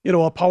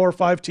 a Power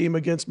 5 team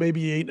against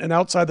maybe an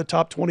outside the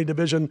top 20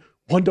 division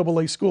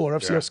 1AA school or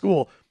FCS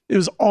school. It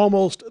was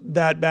almost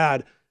that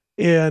bad.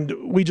 And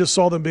we just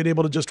saw them being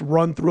able to just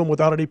run through them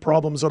without any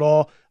problems at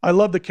all. I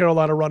love the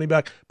Carolina running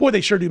back. Boy,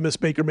 they sure do miss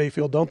Baker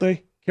Mayfield, don't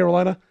they,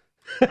 Carolina?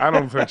 I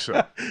don't think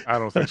so.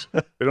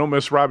 They don't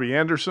miss Robbie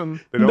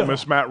Anderson. They don't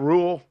miss Matt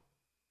Rule.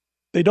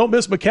 They don't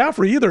miss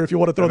McCaffrey either, if you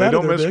want to throw that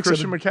in there. They don't miss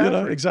Christian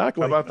McCaffrey.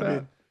 Exactly. How about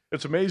that?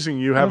 It's amazing.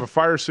 You have a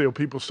fire sale.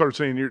 People start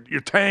saying you're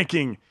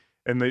tanking,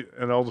 and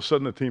all of a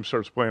sudden the team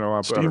starts playing a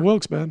lot better. Steve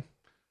Wilkes, man.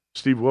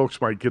 Steve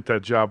Wilkes might get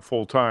that job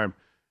full time.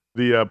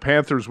 The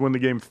Panthers win the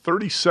game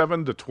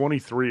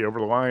 37-23 over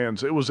the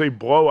Lions. It was a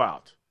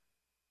blowout.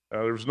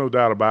 There's no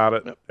doubt about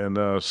it. Yep.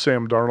 And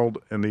Sam Darnold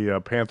and the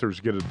Panthers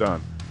get it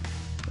done.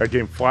 That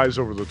game flies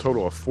over the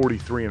total of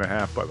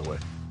 43.5, by the way.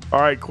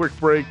 All right, quick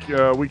break.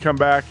 We come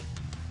back.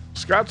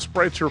 Scott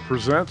Spreitzer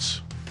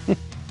presents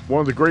one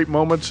of the great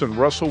moments in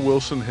Russell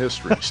Wilson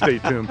history. Stay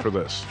tuned for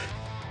this.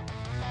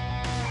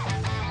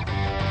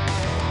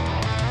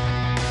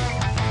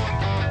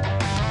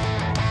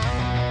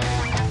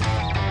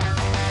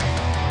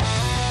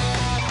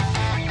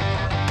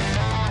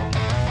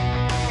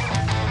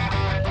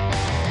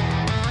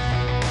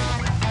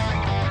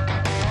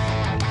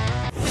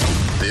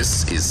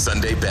 This is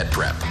Sunday Bet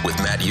Prep with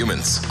Matt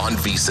Humans on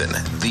VSiN,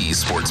 the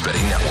Sports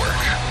Betting Network.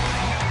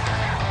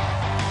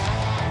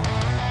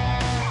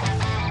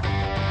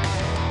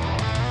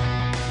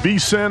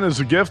 VSiN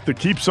is a gift that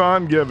keeps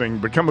on giving.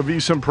 Become a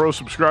VSiN Pro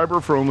subscriber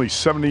for only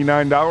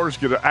 $79.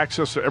 Get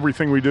access to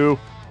everything we do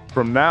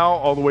from now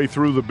all the way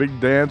through the big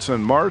dance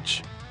in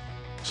March.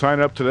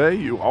 Sign up today.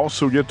 You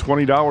also get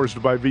 $20 to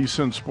buy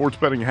VSiN sports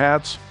betting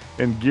hats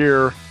and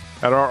gear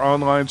at our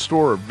online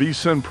store.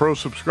 VSiN Pro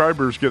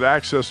subscribers get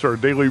access to our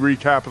daily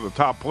recap of the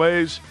top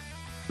plays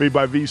made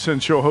by VSiN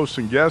show hosts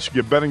and guests.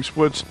 You get betting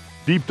splits,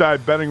 deep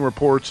dive betting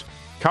reports,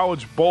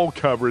 college bowl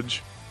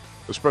coverage,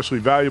 especially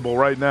valuable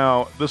right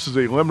now. This is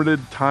a limited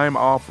time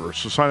offer,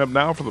 so sign up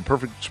now for the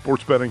perfect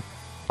sports betting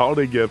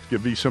holiday gift.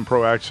 Get VSiN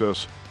Pro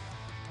access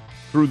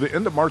through the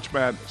end of March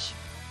Madness.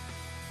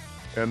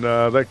 And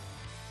that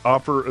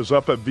offer is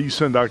up at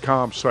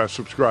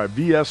vsin.com/subscribe,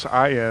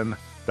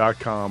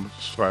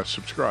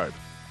 vsin.com/subscribe.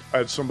 I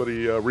had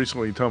somebody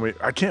recently tell me,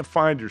 I can't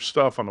find your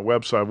stuff on the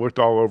website. I've looked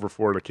all over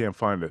for it. I can't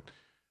find it.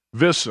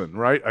 VSiN,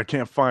 right? I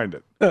can't find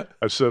it.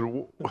 I said,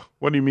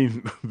 what do you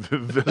mean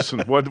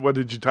VSiN? What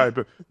did you type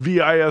in?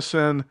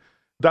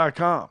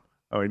 VISN.com.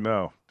 I mean,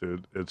 no,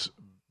 dude, it's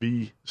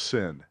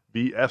VSiN,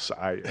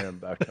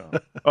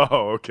 VSIN.com.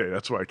 Oh, okay,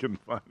 that's why I couldn't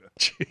find it.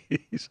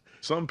 Jeez.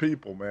 Some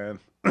people, man.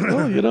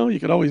 Well, you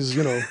can always,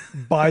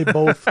 buy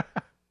both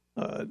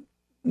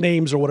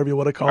names or whatever you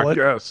want to call it.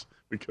 Yes,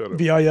 we could have.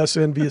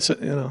 VISN,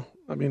 VSiN,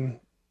 I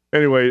mean.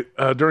 Anyway,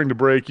 during the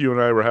break, you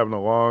and I were having a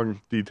long,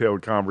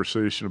 detailed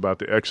conversation about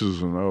the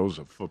X's and O's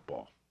of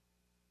football.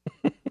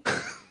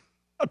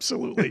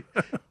 Absolutely.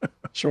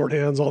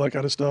 Shorthands, all that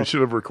kind of stuff. We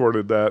should have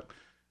recorded that.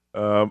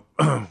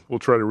 We'll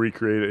try to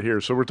recreate it here.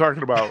 So we're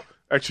talking about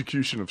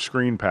execution of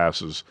screen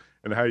passes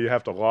and how you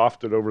have to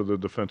loft it over the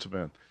defensive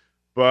end.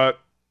 But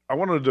I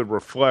wanted to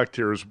reflect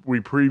here as we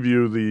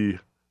preview the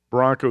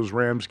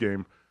Broncos-Rams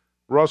game.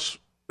 Russ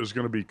is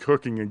going to be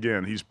cooking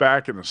again. He's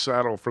back in the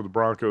saddle for the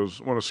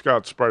Broncos, one of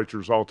Scott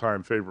Spreitzer's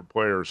all-time favorite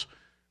players.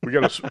 We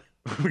got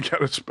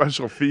a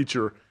special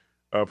feature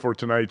for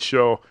tonight's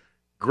show.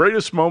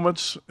 Greatest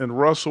moments in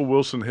Russell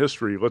Wilson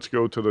history. Let's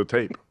go to the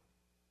tape.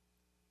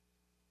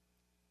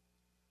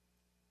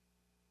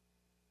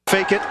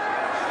 Fake it.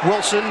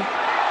 Wilson.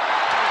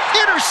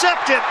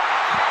 Intercepted.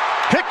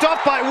 Picked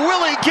off by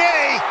Willie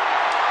Gay.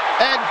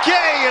 And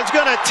Gay is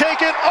going to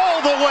take it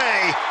all the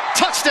way.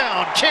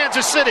 Touchdown,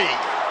 Kansas City.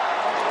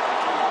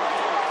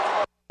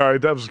 All right,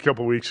 that was a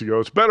couple weeks ago.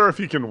 It's better if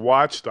you can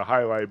watch the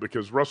highlight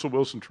because Russell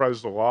Wilson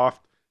tries to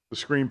loft the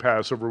screen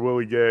pass over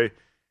Willie Gay,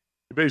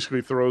 He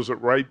basically throws it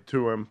right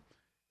to him,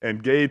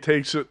 and Gay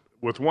takes it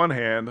with one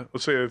hand.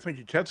 Let's say I think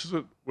he catches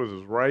it with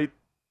his right,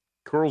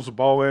 curls the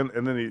ball in,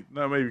 and then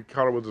maybe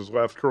caught it with his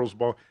left, curls the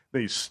ball.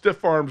 Then he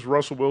stiff arms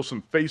Russell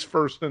Wilson face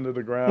first into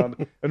the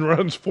ground and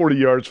runs 40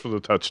 yards for the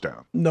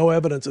touchdown. No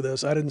evidence of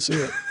this. I didn't see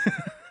it.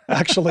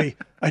 Actually,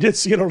 I did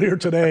see it earlier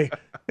today,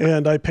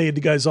 and I paid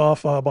the guys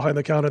off behind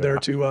the counter there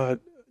to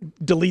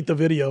delete the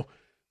video.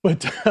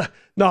 But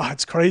no,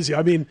 it's crazy.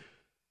 I mean,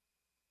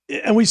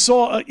 and we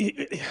saw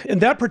in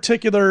that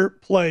particular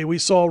play, we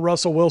saw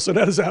Russell Wilson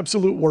at his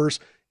absolute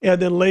worst.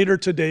 And then later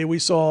today, we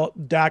saw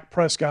Dak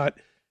Prescott,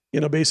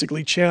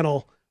 basically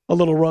channel a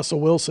little Russell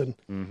Wilson.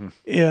 Mm-hmm.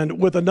 And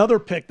with another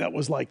pick that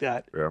was like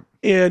that. Yeah.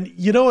 And,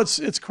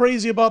 it's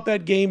crazy about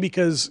that game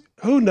because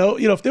who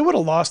knows, if they would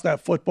have lost that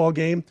football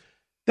game,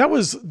 that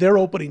was their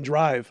opening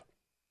drive.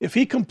 If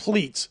he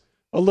completes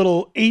a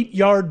little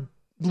 8-yard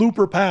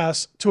looper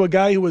pass to a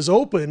guy who was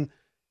open,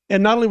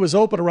 and not only was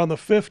open around the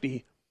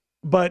 50,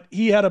 but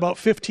he had about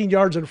 15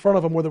 yards in front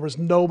of him where there was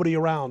nobody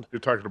around.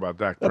 You're talking about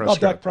Dak Prescott. About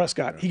Dak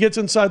Prescott. Yeah. He gets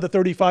inside the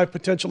 35,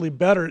 potentially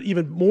better,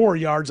 even more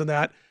yards than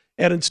that,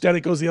 and instead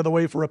it goes the other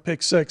way for a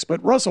pick six.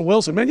 But Russell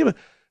Wilson, man,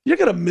 you're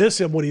going to miss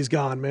him when he's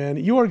gone, man.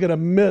 You are going to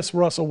miss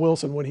Russell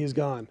Wilson when he's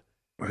gone.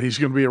 He's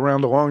going to be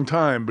around a long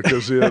time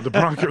because the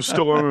Broncos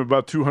still owe him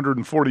about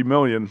 $240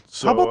 million.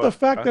 So, how about the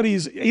fact that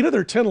he's 8 of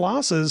their 10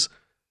 losses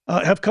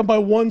have come by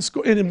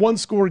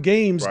one-score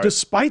games, right,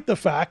 despite the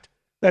fact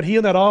that he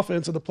and that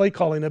offense and the play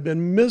calling have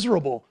been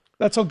miserable.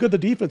 That's how good the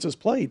defense has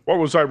played. What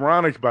was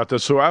ironic about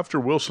this, so after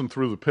Wilson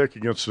threw the pick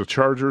against the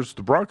Chargers,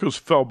 the Broncos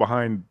fell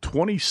behind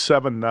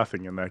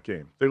 27-0 in that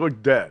game. They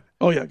looked dead.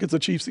 Oh, yeah, against the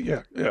Chiefs.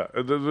 Yeah.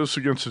 This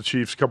against the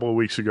Chiefs a couple of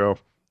weeks ago.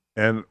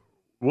 And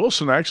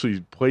Wilson actually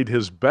played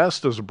his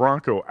best as a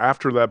Bronco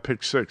after that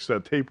pick six,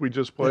 that tape we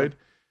just played.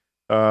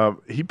 Yeah.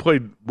 He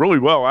played really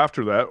well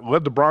after that,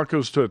 led the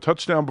Broncos to a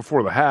touchdown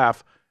before the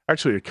half.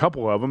 Actually, a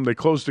couple of them. They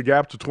closed the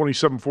gap to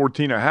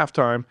 27-14 at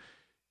halftime.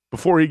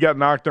 Before he got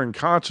knocked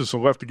unconscious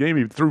and left the game,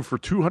 he threw for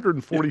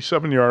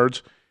 247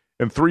 yards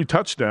and 3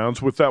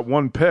 touchdowns with that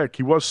one pick.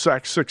 He was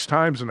sacked 6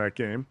 times in that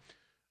game.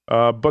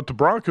 But the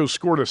Broncos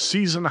scored a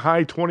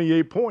season-high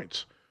 28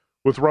 points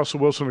with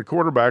Russell Wilson at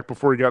quarterback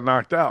before he got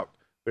knocked out.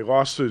 They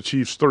lost to the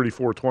Chiefs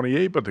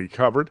 34-28, but they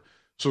covered.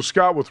 So,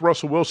 Scott, with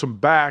Russell Wilson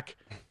back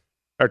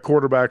at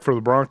quarterback for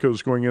the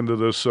Broncos going into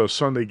this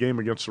Sunday game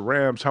against the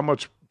Rams, how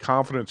much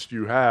confidence do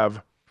you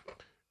have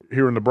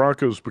here in the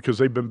Broncos, because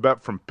they've been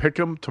bet from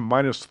pick'em to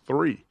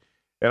 -3?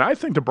 And I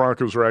think the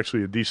Broncos are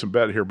actually a decent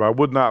bet here, but I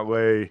would not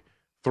lay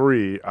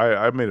 3.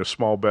 I made a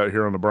small bet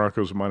here on the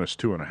Broncos at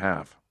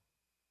 -2.5.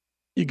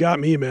 You got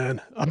me,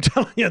 man. I'm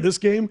telling you, this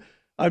game,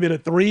 I'm in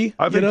at 3.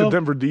 I think the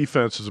Denver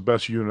defense is the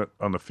best unit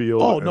on the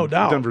field. Oh, no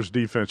doubt. Denver's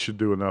defense should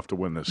do enough to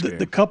win this game.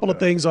 The couple of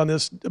things on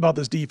this about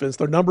this defense,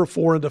 they're number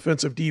 4 in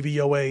defensive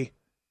DVOA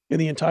in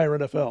the entire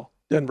NFL,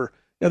 Denver.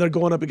 And they're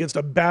going up against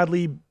a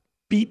badly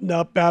beaten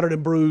up, battered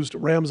and bruised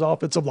Rams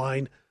offensive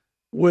line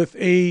with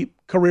a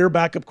career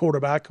backup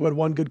quarterback who had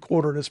 1 good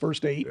quarter in his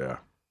first 8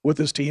 with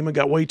his team and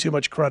got way too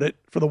much credit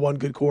for the 1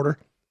 good quarter.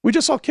 We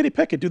just saw Kenny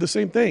Pickett do the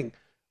same thing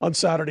on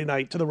Saturday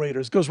night to the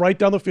Raiders. Goes right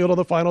down the field on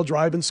the final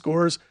drive and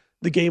scores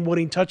the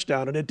game-winning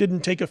touchdown. And it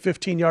didn't take a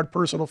 15-yard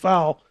personal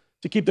foul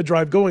to keep the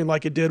drive going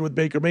like it did with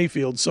Baker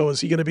Mayfield. So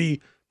is he going to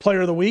be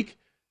player of the week?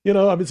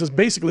 It's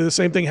basically the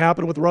same thing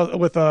happened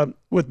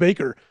with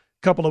Baker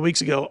a couple of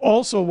weeks ago.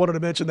 Also wanted to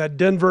mention that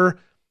Denver,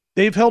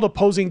 they've held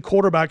opposing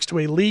quarterbacks to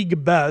a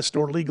league best,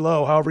 or league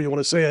low, however you want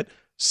to say it,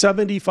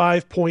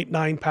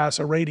 75.9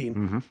 passer rating.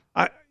 Mm-hmm.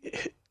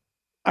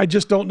 I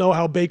just don't know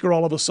how Baker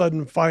all of a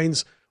sudden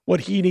finds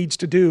what he needs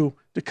to do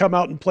to come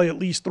out and play at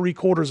least 3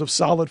 quarters of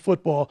solid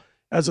football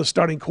as a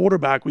starting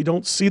quarterback. We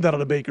don't see that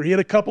out of Baker. He had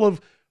a couple of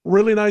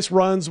really nice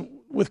runs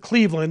with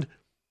Cleveland,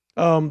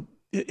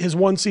 his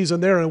one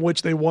season there in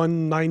which they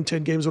won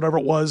 9-10 games, whatever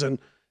it was, and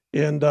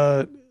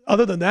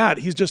other than that,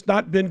 he's just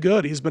not been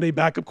good. He's been a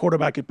backup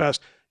quarterback at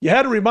best. You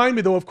had to remind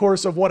me, though, of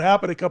course, of what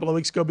happened a couple of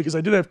weeks ago, because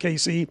I did have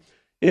KC,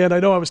 and I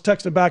know I was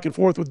texting back and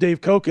forth with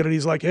Dave Koken, and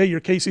he's like, hey, your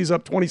KC's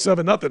up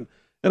 27-0.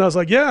 And I was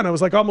like, yeah, and I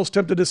was like almost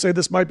tempted to say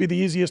this might be the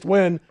easiest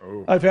win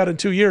I've had in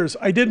 2 years.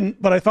 I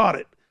didn't, but I thought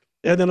it.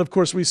 And then, of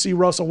course, we see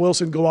Russell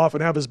Wilson go off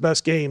and have his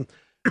best game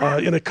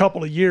in a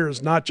couple of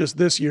years, not just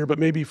this year, but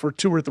maybe for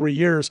 2 or 3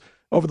 years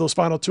over those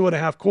final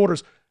 2.5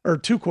 quarters, or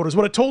 2 quarters.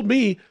 What it told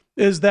me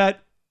is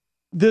that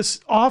this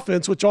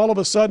offense, which all of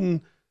a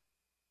sudden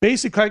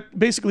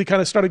basically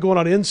kind of started going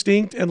on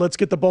instinct and let's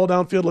get the ball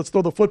downfield, let's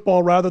throw the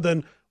football rather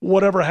than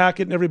whatever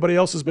Hackett and everybody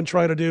else has been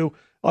trying to do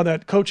on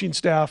that coaching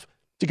staff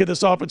to get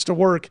this offense to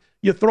work.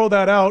 You throw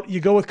that out,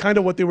 you go with kind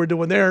of what they were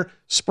doing there,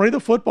 spray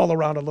the football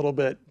around a little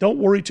bit. Don't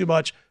worry too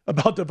much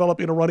about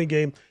developing a running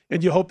game,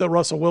 and you hope that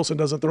Russell Wilson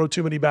doesn't throw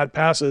too many bad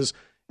passes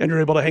and you're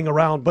able to hang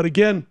around. But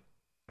again,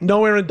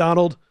 no Aaron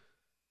Donald.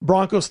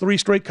 Broncos 3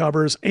 straight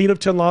covers, 8 of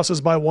 10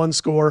 losses by 1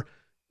 score.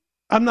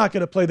 I'm not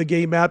going to play the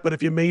game, Matt, but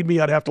if you made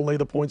me, I'd have to lay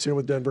the points here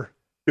with Denver.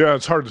 Yeah,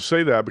 it's hard to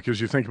say that because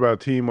you think about a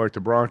team like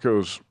the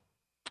Broncos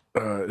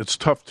it's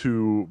tough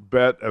to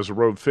bet as a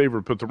road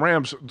favorite. But the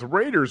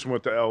Raiders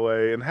went to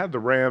L.A. and had the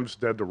Rams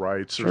dead to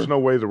rights. There's no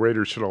way the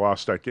Raiders should have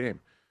lost that game.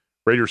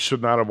 Raiders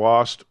should not have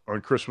lost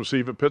on Christmas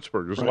Eve at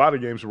Pittsburgh. There's a lot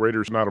of games the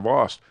Raiders should not have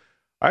lost.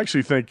 I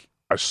actually think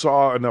I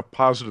saw enough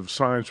positive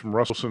signs from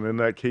Russell in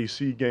that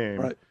KC game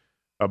where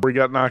he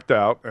got knocked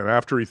out, and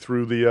after he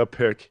threw the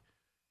pick,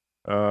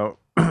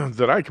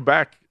 that I could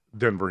back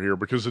Denver here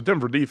because the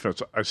Denver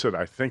defense, I said,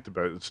 I think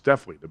it's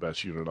definitely the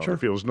best unit on the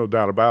field. There's no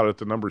doubt about it.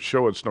 The numbers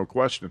show it's no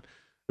question.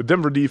 The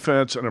Denver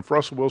defense, and if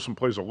Russell Wilson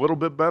plays a little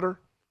bit better,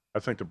 I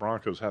think the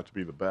Broncos have to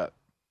be the bet.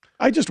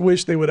 I just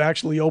wish they would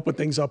actually open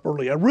things up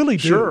early. I really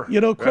do.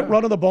 Quit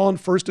running the ball on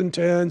 1st and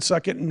 10,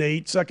 2nd and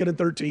 8, 2nd and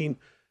 13.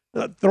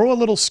 Throw a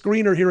little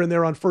screener here and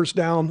there on first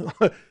down,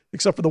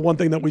 except for the one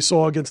thing that we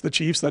saw against the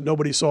Chiefs that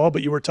nobody saw,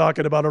 but you were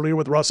talking about earlier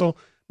with Russell.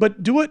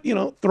 But do it,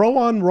 throw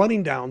on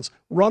running downs,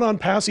 run on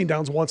passing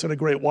downs once in a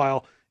great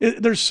while.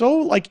 They're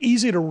so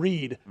easy to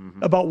read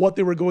about what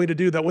they were going to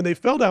do that when they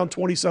fell down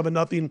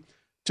 27-0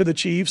 to the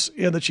Chiefs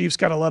and the Chiefs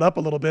kind of let up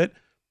a little bit,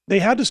 they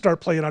had to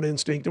start playing on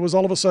instinct. It was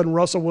all of a sudden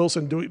Russell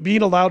Wilson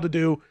being allowed to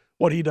do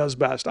what he does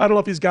best. I don't know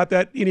if he's got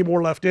that any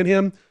more left in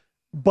him,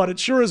 but it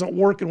sure isn't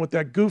working with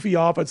that goofy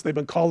offense they've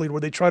been calling where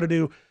they try to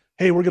do,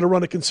 hey, we're going to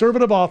run a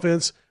conservative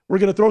offense, we're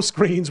going to throw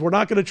screens, we're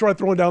not going to try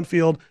throwing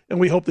downfield, and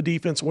we hope the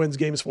defense wins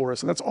games for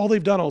us. And that's all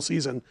they've done all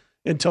season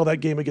until that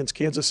game against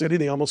Kansas City.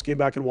 They almost came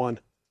back and won.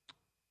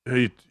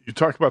 Hey, you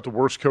talk about the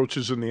worst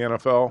coaches in the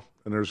NFL,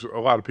 and there's a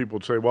lot of people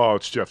would say, well,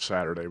 it's Jeff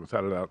Saturday,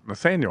 without a doubt.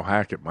 Nathaniel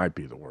Hackett might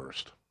be the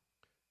worst.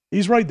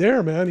 He's right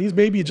there, man. He's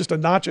maybe just a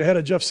notch ahead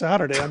of Jeff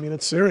Saturday. I mean,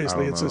 it's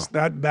just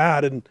that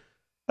bad. And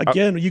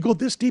again, you go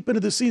this deep into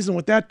the season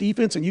with that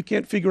defense and you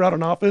can't figure out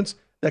an offense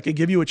that could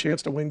give you a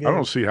chance to win games. I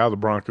don't see how the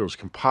Broncos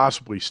can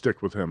possibly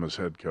stick with him as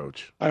head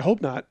coach. I hope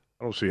not.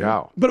 I don't see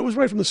how. But it was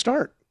right from the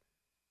start.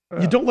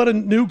 You don't let a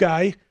new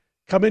guy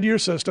come into your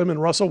system,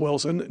 and Russell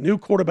Wilson, new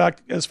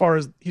quarterback as far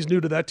as he's new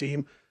to that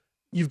team.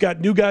 You've got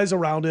new guys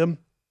around him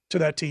to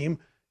that team.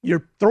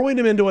 You're throwing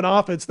him into an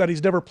offense that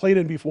he's never played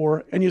in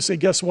before, and you say,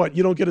 guess what?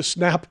 You don't get a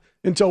snap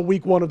until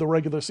week 1 of the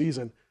regular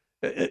season.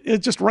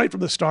 It's just right from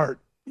the start.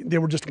 They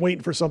were just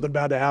waiting for something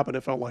bad to happen,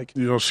 it felt like.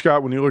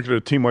 Scott, when you look at a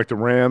team like the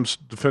Rams,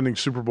 defending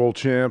Super Bowl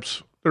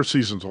champs, their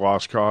season's a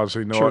lost cause.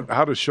 They know it.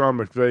 How does Sean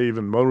McVay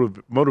even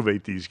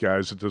motivate these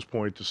guys at this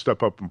point to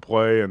step up and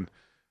play? And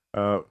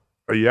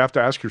you have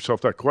to ask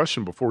yourself that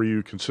question before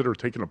you consider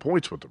taking the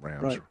points with the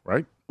Rams,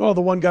 right? Well,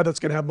 the one guy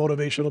that's going to have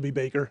motivation will be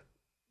Baker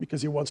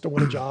because he wants to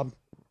win a job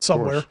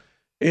somewhere.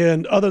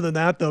 And other than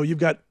that, though, you've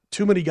got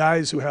too many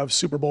guys who have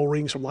Super Bowl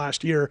rings from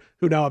last year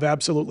who now have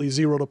absolutely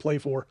zero to play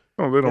for.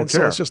 Oh, they don't care.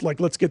 So it's just like,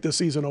 let's get this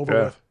season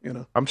over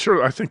with.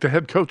 I think the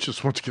head coach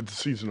just wants to get the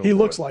season over with. He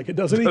looks like it,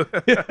 doesn't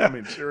he? I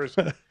mean,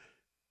 seriously.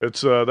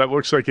 It's that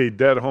looks like a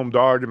dead home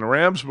dog in the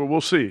Rams, but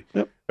we'll see.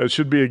 Yep. It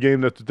should be a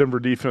game that the Denver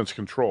defense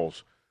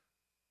controls.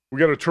 We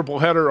got a triple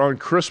header on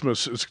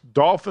Christmas. It's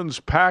Dolphins,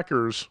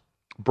 Packers,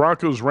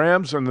 Broncos,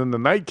 Rams, and then the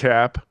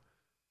nightcap,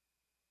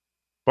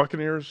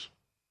 Buccaneers,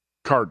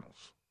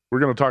 Cardinals. We're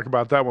going to talk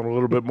about that one a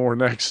little bit more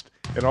next,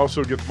 and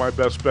also get my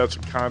best bets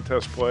and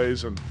contest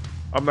plays. And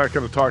I'm not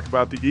going to talk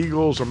about the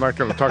Eagles. I'm not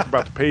going to talk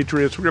about the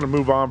Patriots. We're going to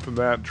move on from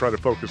that and try to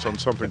focus on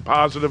something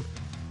positive,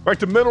 like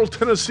the Middle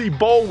Tennessee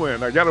Bowl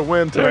win. I got to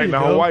win tonight in the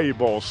Hawaii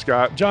Bowl,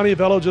 Scott. Johnny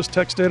Avello just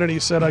texted in and he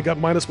said, I got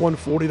minus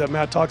 140 that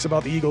Matt talks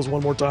about the Eagles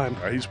one more time.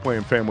 He's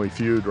playing Family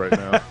Feud right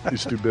now.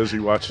 He's too busy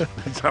watching.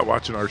 He's not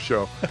watching our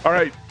show. All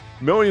right.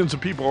 Millions of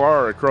people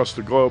are across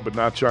the globe, but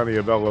not Johnny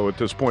Avello at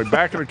this point.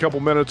 Back in a couple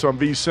minutes on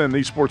VSiN,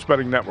 the Sports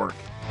Betting Network.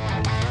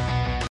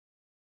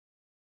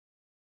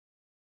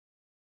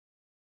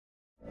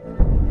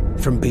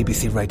 From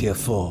BBC Radio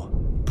 4,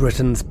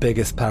 Britain's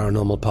biggest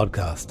paranormal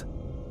podcast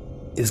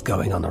is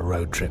going on a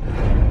road trip.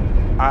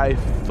 I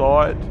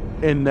thought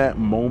in that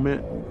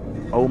moment,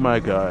 oh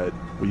my God,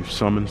 we've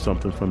summoned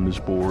something from this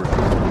board.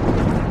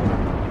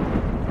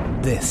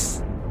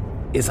 This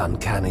is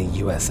Uncanny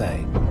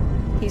USA.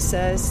 He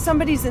says,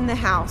 somebody's in the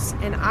house,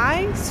 and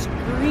I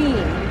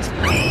screamed.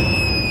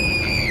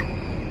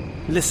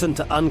 Listen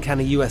to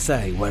Uncanny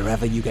USA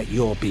wherever you get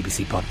your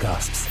BBC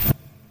podcasts,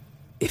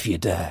 if you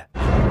dare.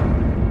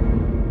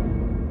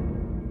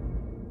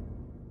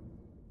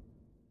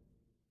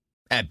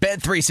 At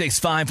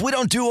Bet365, we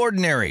don't do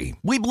ordinary.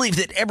 We believe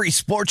that every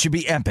sport should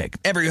be epic.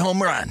 Every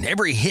home run,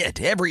 every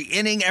hit, every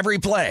inning, every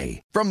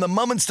play. From the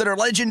moments that are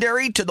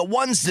legendary to the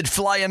ones that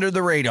fly under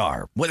the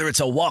radar. Whether it's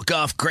a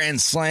walk-off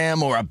grand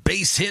slam or a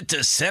base hit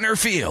to center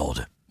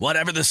field.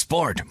 Whatever the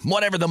sport,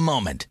 whatever the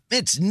moment.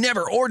 It's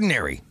never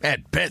ordinary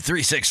at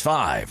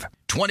Bet365.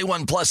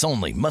 21 plus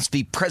only. Must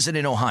be present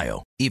in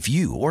Ohio. If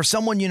you or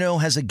someone you know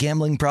has a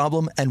gambling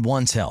problem and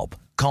wants help,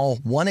 call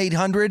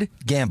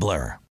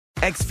 1-800-GAMBLER.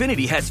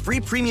 Xfinity has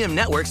free premium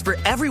networks for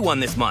everyone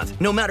this month,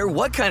 no matter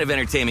what kind of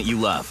entertainment you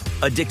love.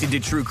 Addicted to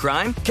true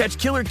crime? Catch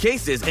killer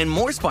cases and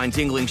more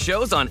spine-tingling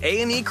shows on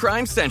A&E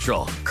Crime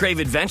Central. Crave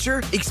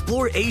adventure?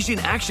 Explore Asian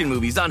action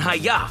movies on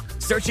Hi-YAH.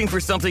 Searching for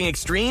something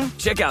extreme?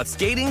 Check out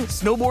skating,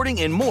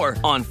 snowboarding, and more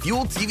on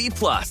Fuel TV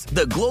Plus,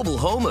 the global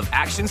home of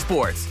action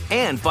sports.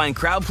 And find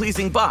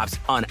crowd-pleasing bops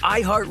on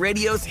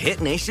iHeartRadio's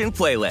Hit Nation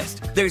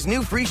playlist. There's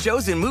new free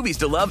shows and movies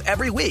to love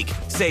every week.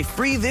 Say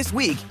free this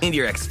week in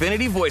your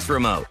Xfinity voice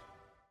remote.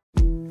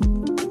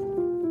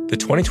 The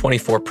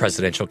 2024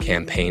 presidential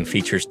campaign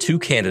features two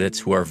candidates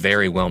who are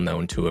very well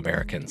known to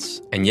Americans.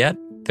 And yet,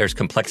 there's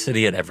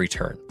complexity at every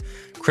turn.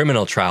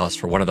 Criminal trials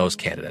for one of those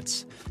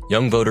candidates.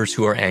 Young voters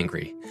who are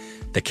angry.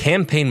 The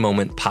Campaign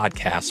Moment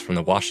podcast from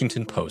the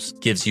Washington Post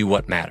gives you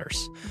what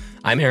matters.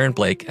 I'm Aaron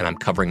Blake, and I'm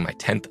covering my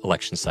 10th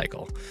election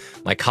cycle.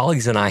 My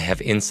colleagues and I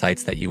have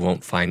insights that you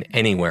won't find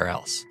anywhere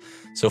else.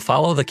 So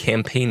follow The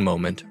Campaign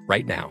Moment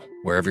right now,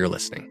 wherever you're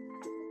listening.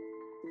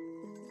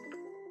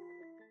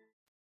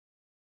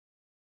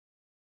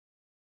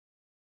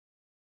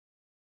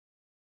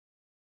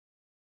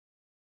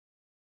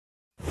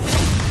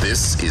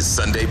 This is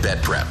Sunday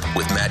Bet Prep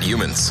with Matt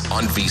Youmans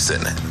on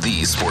VSiN,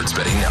 the Sports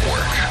Betting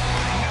Network.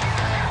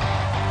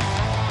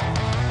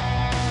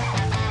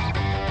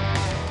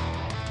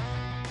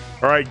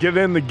 All right, get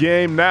in the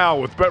game now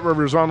with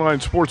BetRivers Online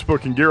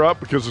Sportsbook and gear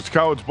up because it's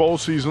college bowl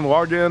season.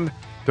 Log in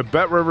to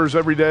BetRivers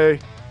every day.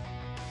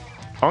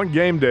 On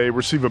game day,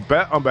 receive a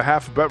bet on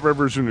behalf of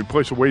BetRivers when you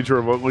place a wager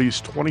of at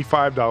least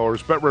 $25.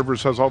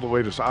 BetRivers has all the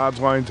latest odds,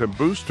 lines, and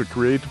boosts to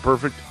create the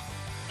perfect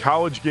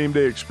college game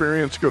day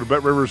experience. Go to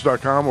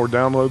BetRivers.com or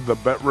download the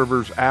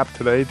BetRivers app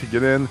today to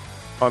get in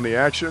on the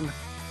action.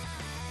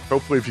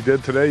 Hopefully, if you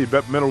did today, you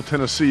bet Middle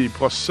Tennessee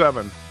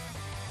 +7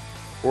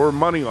 or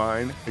money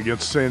line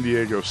against San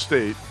Diego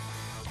State.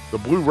 The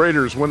Blue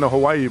Raiders win the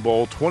Hawaii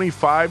Bowl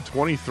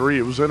 25-23.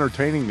 It was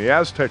entertaining. The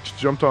Aztecs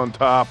jumped on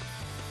top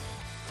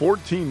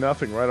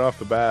 14-0 right off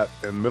the bat,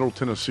 and Middle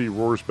Tennessee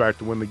roars back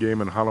to win the game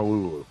in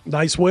Honolulu.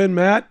 Nice win,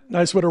 Matt.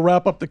 Nice way to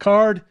wrap up the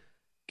card.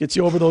 Gets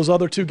you over those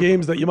other two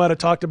games that you might have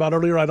talked about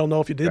earlier. I don't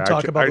know if you did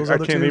talk about those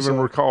other two. I can't even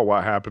recall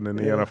what happened in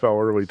the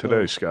NFL early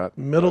today, Scott.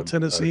 Middle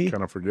Tennessee I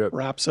kind of forget.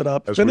 Wraps it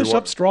up. Finish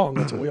up strong.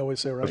 That's what we always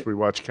say, right? As we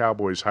watch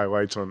Cowboys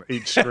highlights on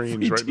 8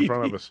 screens right in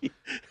front of us.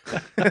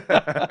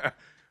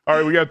 All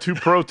right, we got 2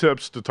 pro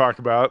tips to talk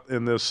about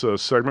in this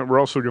segment. We're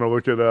also going to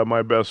look at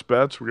my best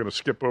bets. We're going to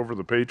skip over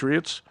the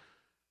Patriots,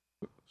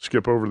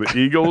 skip over the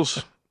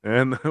Eagles,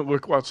 and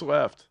look what's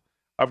left.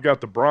 I've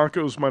got the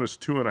Broncos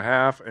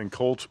 -2.5 and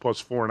Colts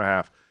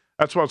 +4.5.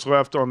 That's what's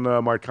left on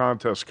my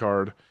contest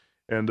card.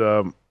 And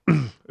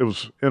it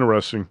was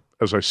interesting.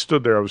 As I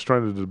stood there, I was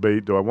trying to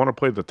debate, do I want to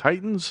play the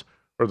Titans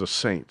or the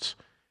Saints?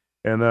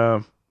 And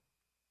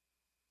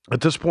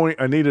at this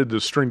point, I needed to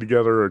string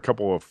together a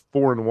couple of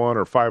 4-1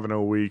 or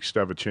 5-0 weeks to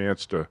have a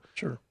chance to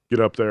get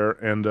up there.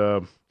 And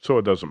so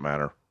it doesn't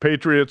matter.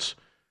 Patriots,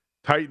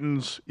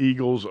 Titans,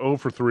 Eagles, 0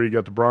 for 3.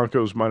 Got the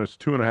Broncos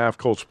 -2.5,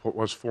 Colts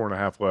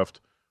 +4.5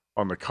 left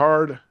on the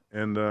card.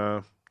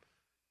 And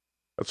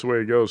that's the way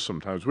it goes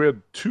sometimes. We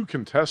had 2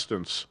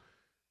 contestants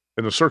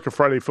in the Circa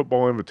Friday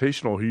Football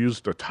Invitational who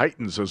used the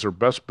Titans as their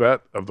best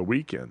bet of the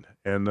weekend,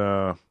 and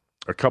a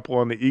couple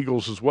on the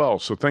Eagles as well.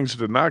 So things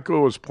did not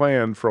go as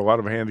planned for a lot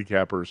of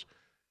handicappers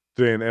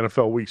today in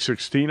NFL Week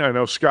 16. I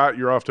know, Scott,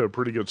 you're off to a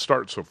pretty good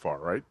start so far,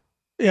 right?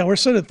 Yeah, we're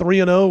sitting at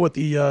 3-0 with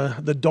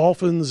the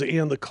Dolphins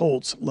and the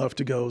Colts left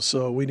to go.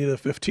 So we need a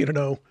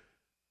 15-0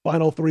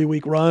 final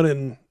 3-week run,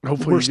 and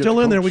hopefully we're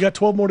still in there. We got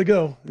 12 more to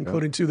go,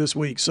 including 2 this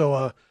week.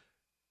 So,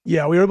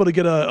 yeah, we were able to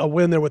get a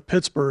win there with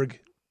Pittsburgh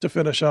to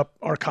finish up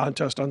our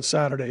contest on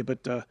Saturday,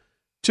 but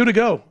 2 to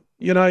go.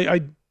 You know,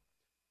 I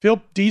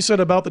feel decent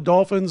about the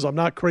Dolphins. I'm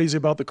not crazy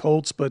about the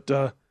Colts, but,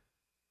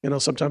 you know,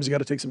 sometimes you got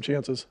to take some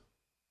chances.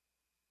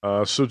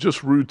 So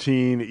just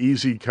routine,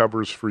 easy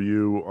covers for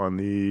you on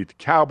the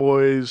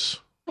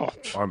Cowboys,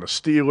 on the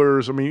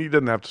Steelers. I mean, you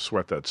didn't have to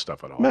sweat that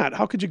stuff at all. Matt,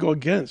 how could you go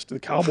against the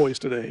Cowboys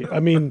today? I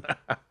mean,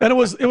 and it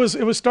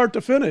was start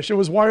to finish. It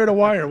was wire to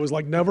wire. It was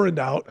like never in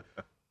doubt.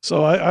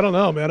 So I don't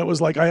know, man. It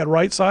was like I had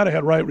right side, I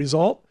had right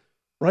result,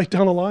 right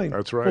down the line.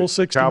 That's right. Full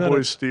 60 Cowboys,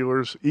 minutes.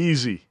 Steelers,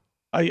 easy.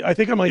 I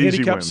think on my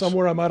handicap wins.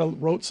 somewhere, I might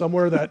have wrote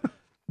somewhere that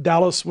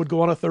Dallas would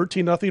go on a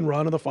 13-0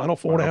 run in the final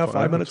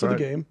 5 minutes of the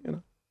game. You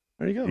know,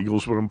 there you go.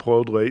 Eagles would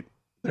implode late.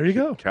 There you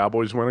go.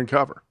 Cowboys win and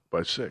cover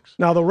by 6.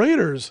 Now the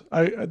Raiders,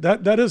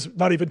 that is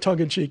not even tongue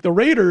in cheek. The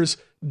Raiders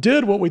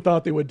did what we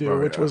thought they would do,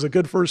 which was a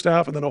good first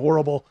half and then a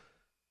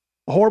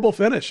horrible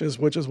finish,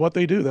 which is what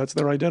they do. That's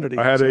their identity.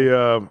 I had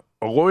a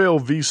loyal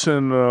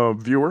VSiN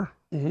viewer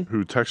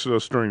who texted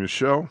us during the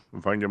show,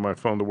 if I can get my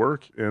phone to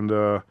work,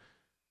 and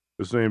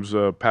his name's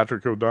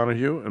Patrick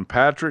O'Donohue, and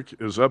Patrick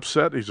is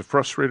upset. He's a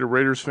frustrated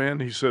Raiders fan.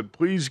 He said,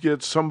 please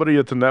get somebody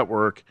at the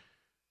network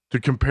to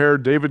compare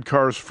David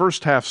Carr's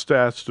first half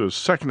stats to his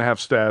second half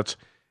stats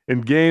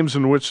in games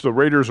in which the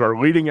Raiders are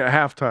leading at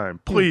halftime.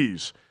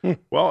 Please.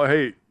 Well,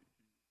 hey,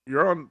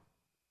 you're on.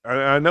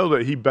 I know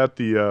that he bet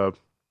the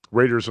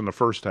Raiders in the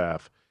first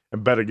half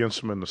and bet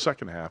against them in the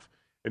second half,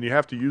 and you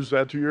have to use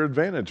that to your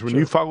advantage. When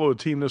you follow a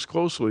team this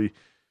closely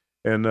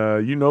and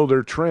you know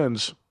their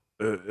trends,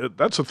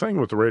 that's the thing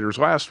with the Raiders.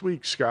 Last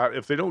week, Scott,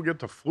 if they don't get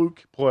the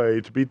fluke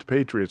play to beat the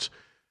Patriots,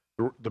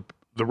 the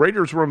the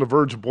Raiders were on the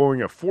verge of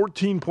blowing a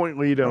 14-point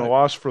lead and a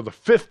loss for the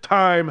 5th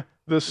time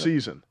this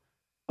season.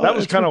 That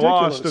was kind of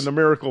lost in the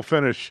miracle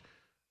finish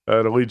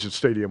at Allegiant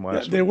Stadium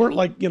last week. They weren't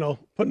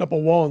putting up a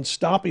wall and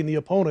stopping the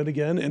opponent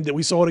again, and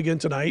we saw it again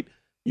tonight.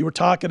 You were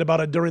talking about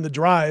it during the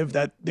drive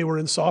that they were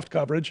in soft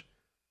coverage.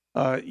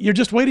 You're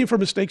just waiting for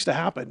mistakes to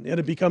happen, and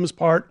it becomes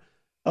part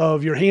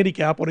of your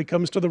handicap when it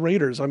comes to the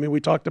Raiders. I mean, we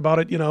talked about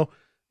it,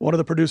 one of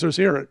the producers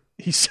here,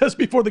 he says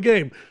before the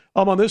game,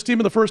 I'm on this team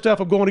in the first half.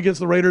 I'm going against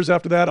the Raiders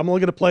after that. I'm only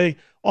going to play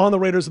on the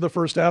Raiders in the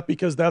first half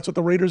because that's what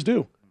the Raiders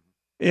do.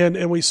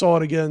 And we saw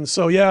it again.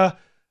 So, yeah,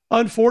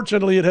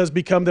 unfortunately, it has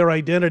become their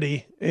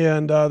identity,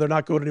 and they're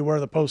not going anywhere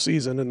in the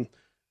postseason. And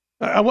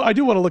I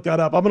do want to look that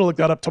up. I'm going to look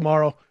that up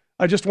tomorrow.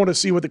 I just want to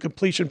see what the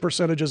completion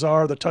percentages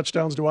are, the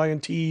touchdowns to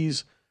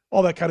INTs,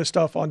 all that kind of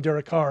stuff on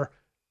Derek Carr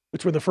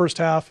between the first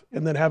half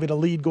and then having a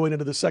lead going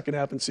into the second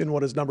half and seeing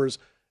what his numbers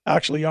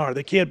actually are.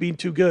 They can't be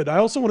too good. I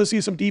also want to see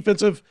some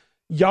defensive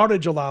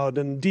yardage allowed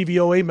and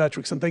DVOA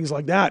metrics and things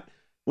like that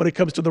when it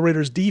comes to the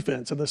Raiders'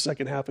 defense in the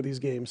second half of these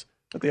games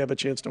that they have a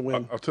chance to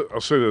win.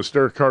 I'll say this.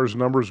 Derek Carr's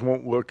numbers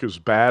won't look as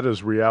bad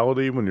as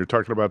reality when you're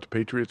talking about the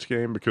Patriots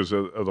game because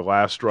of the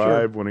last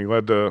drive when he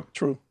led the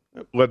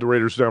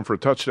Raiders down for a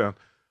touchdown.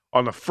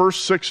 On the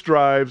first 6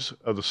 drives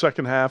of the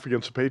second half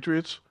against the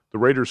Patriots, the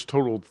Raiders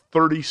totaled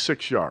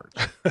 36 yards.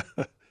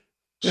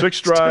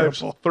 6 drives,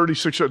 terrible.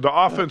 36 yards. The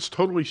offense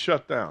totally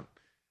shut down.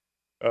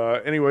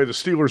 Anyway, the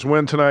Steelers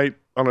win tonight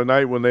on a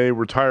night when they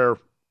retire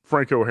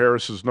Franco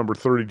Harris's number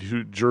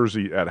 32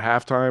 jersey at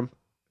halftime,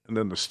 and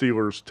then the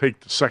Steelers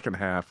take the second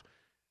half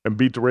and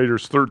beat the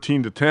Raiders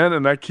 13-10,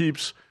 and that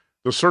keeps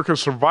the Circa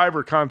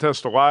Survivor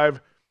contest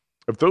alive.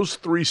 If those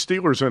 3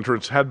 Steelers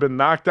entrants had been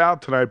knocked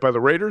out tonight by the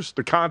Raiders,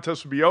 the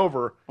contest would be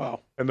over.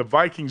 Wow. And the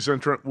Vikings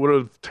entrant would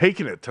have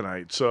taken it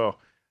tonight. So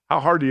how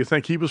hard do you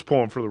think he was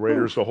pulling for the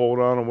Raiders to hold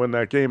on and win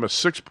that game? A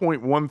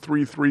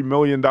 $6.133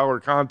 million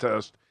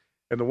contest,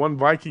 and the one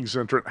Vikings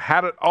entrant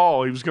had it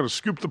all. He was going to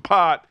scoop the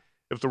pot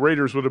if the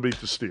Raiders would have beat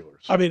the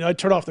Steelers. I mean, I'd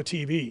turn off the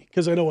TV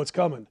because I know what's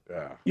coming.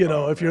 Yeah.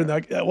 If you're in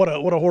that, what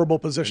a horrible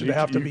position to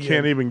have to be in. You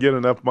can't even get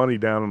enough money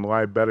down in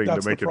live betting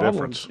to make a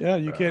difference. Yeah,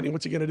 you can't.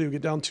 What's he going to do?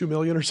 Get down $2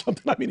 million or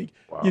something? I mean,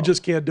 you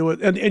just can't do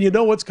it. And you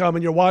know what's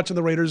coming. You're watching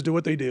the Raiders do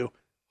what they do.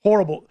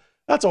 Horrible.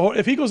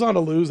 If he goes on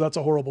to lose, that's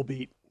a horrible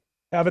beat.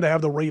 Having to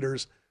have the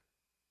Raiders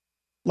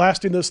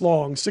lasting this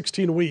long,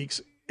 16 weeks,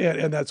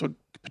 and that's what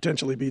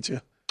potentially beats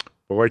you.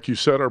 Well, like you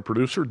said, our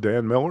producer,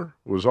 Dan Miller,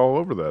 was all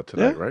over that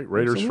tonight, right?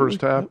 Raiders absolutely.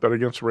 First half, bet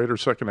against the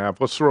Raiders second half.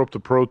 Let's throw up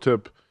the pro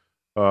tip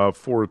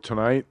for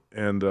tonight.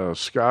 And,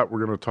 Scott,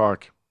 we're going to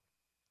talk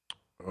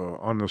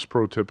on this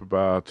pro tip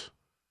about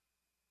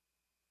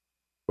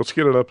 – let's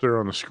get it up there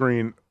on the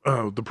screen.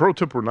 The pro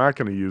tip we're not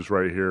going to use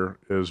right here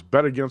is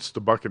bet against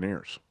the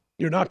Buccaneers.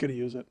 You're not going to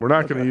use it? We're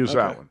not going to use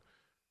that one.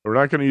 We're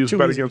not going to use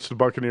bet against the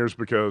Buccaneers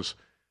because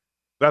 –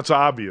 that's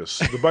obvious.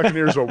 The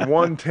Buccaneers are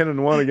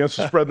 1-10-1 against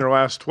the spread in their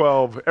last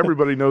 12.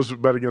 Everybody knows to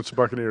bet against the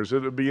Buccaneers.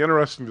 It'll be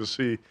interesting to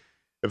see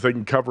if they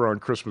can cover on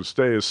Christmas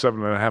Day as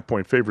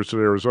 7.5-point favorites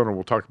at Arizona.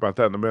 We'll talk about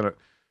that in a minute.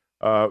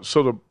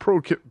 So the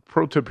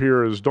pro tip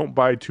here is don't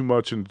buy too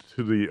much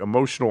into the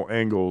emotional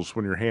angles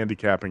when you're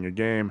handicapping a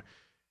game.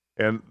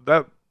 And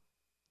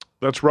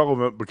that's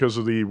relevant because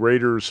of the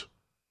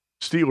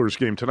Raiders-Steelers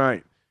game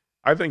tonight.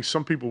 I think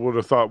some people would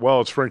have thought,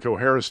 well, it's Franco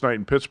Harris night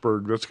in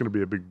Pittsburgh. That's going to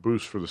be a big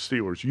boost for the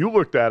Steelers. You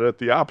looked at it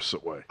the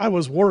opposite way. I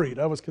was worried.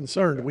 I was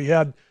concerned.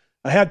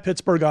 I had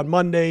Pittsburgh on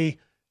Monday.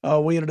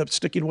 We ended up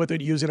sticking with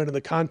it, using it in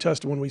the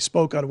contest when we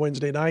spoke on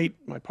Wednesday night,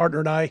 my partner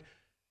and I,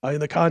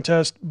 in the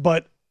contest.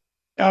 But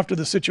after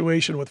the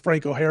situation with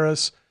Franco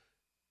Harris,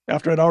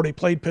 after I'd already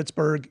played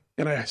Pittsburgh,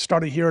 and I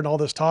started hearing all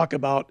this talk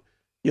about,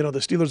 the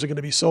Steelers are going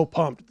to be so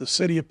pumped. The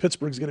city of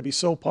Pittsburgh is going to be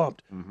so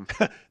pumped.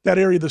 Mm-hmm. That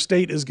area of the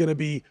state is going to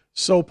be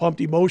so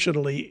pumped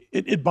emotionally.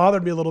 It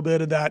bothered me a little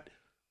bit in that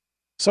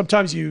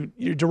sometimes you're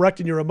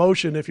directing your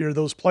emotion if you're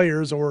those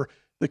players or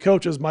the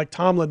coaches. Mike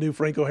Tomlin knew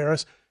Franco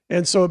Harris.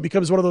 And so it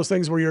becomes one of those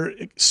things where you're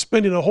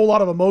spending a whole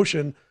lot of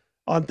emotion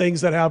on things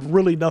that have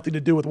really nothing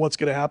to do with what's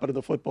going to happen in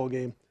the football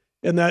game.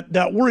 And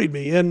that worried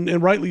me,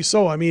 and rightly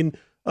so. I mean,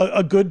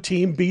 a good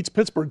team beats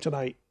Pittsburgh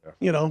tonight.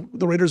 Yeah.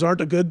 The Raiders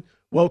aren't a good,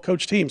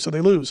 well-coached team, so they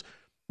lose.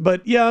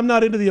 But, yeah, I'm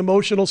not into the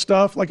emotional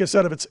stuff. Like I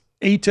said, if it's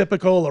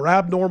atypical or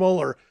abnormal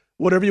or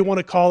whatever you want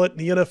to call it in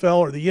the NFL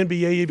or the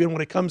NBA, even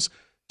when it comes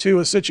to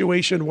a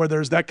situation where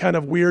there's that kind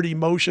of weird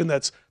emotion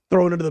that's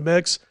thrown into the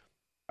mix,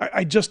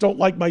 I just don't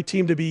like my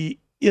team to be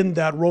in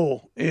that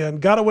role. And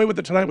got away with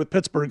it tonight with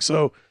Pittsburgh,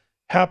 so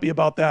happy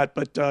about that.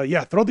 But,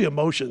 yeah, throw the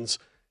emotions.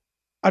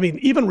 I mean,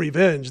 even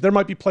revenge. There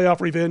might be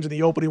playoff revenge in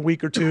the opening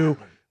week or two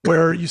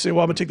where you say,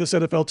 well, I'm going to take this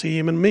NFL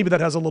team, and maybe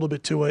that has a little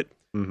bit to it.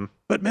 Mm-hmm.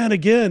 But, man,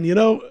 again,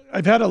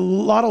 I've had a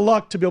lot of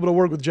luck to be able to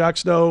work with Jack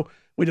Snow.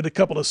 We did a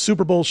couple of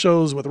Super Bowl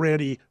shows with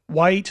Randy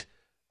White,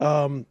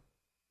 Drew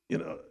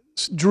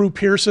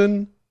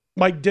Pearson,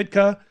 Mike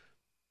Ditka.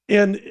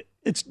 And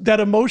it's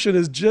that emotion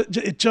is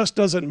it just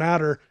doesn't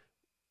matter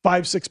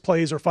 5-6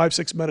 plays or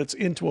 5-6 minutes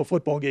into a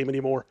football game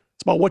anymore.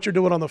 It's about what you're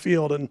doing on the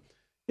field. And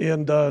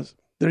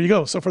there you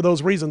go. So for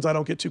those reasons, I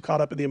don't get too caught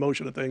up in the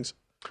emotion of things.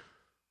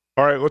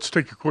 All right, let's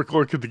take a quick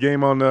look at the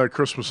game on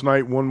Christmas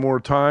night one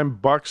more time.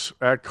 Bucks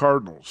at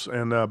Cardinals,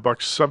 and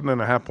Bucks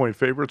 7.5-point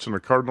favorites, and the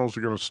Cardinals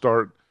are going to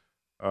start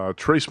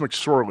Trace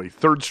McSorley,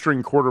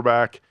 third-string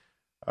quarterback.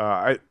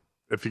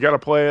 If you got to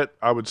play it,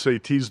 I would say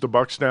tease the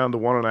Bucks down to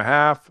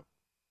 1.5.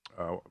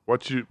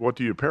 What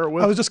do you pair it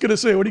with? I was just going to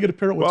say, what are you going to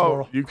pair it with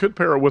tomorrow? You could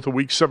pair it with a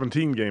Week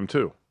 17 game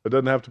too. It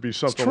doesn't have to be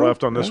something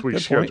left on this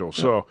week's schedule.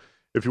 Yeah. So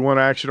if you want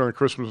action on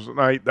Christmas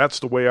night, that's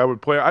the way I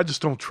would play. I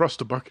just don't trust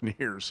the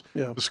Buccaneers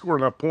to score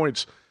enough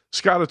points.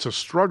 Scott, it's a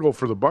struggle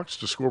for the Bucs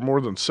to score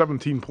more than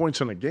 17 points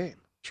in a game.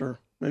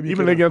 Sure. Maybe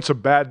even against a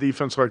bad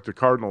defense like the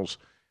Cardinals.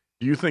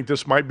 Do you think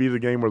this might be the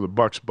game where the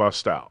Bucs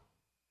bust out?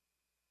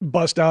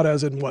 Bust out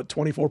as in what,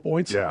 24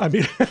 points? Yeah. I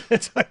mean,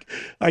 it's like,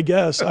 I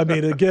guess. I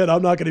mean, again,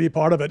 I'm not going to be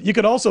part of it. You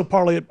could also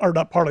parlay it, or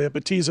not parlay it,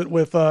 but tease it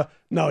with,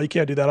 no, you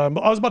can't do that. I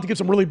was about to give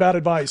some really bad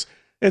advice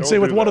and say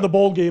with one of the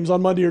bowl games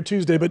on Monday or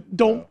Tuesday, but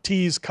don't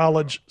tease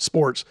college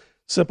sports.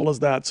 Simple as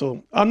that.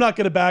 So I'm not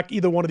going to back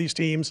either one of these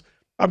teams.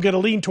 I'm going to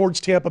lean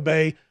towards Tampa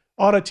Bay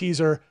on a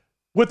teaser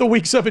with a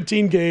Week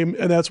 17 game,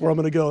 and that's where I'm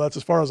going to go. That's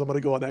as far as I'm going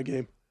to go on that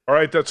game. All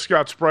right, that's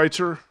Scott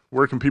Spreitzer.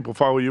 Where can people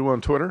follow you on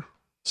Twitter?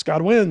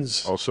 Scott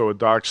Wins. Also at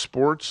Doc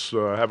Sports.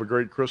 Have a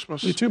great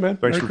Christmas. You too, man.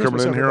 Thanks for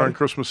coming in here on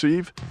Christmas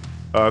Eve.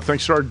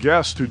 Thanks to our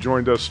guest who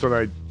joined us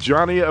tonight,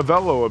 Johnny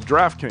Avello of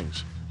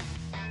DraftKings.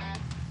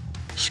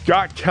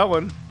 Scott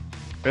Kellen.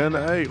 And,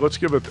 hey, let's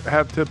give a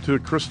hat tip to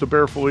Chris the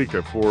Bear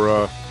Felica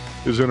for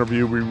his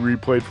interview we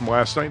replayed from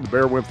last night. The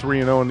Bear went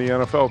 3-0 in the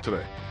NFL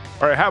today.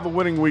 All right, have a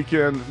winning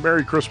weekend.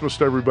 Merry Christmas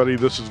to everybody.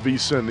 This is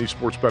VSiN, the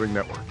Sports Betting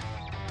Network.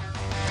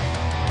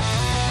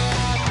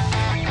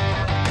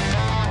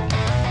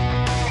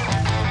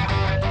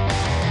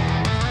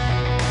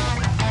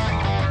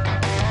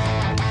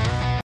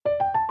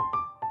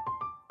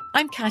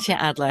 I'm Katya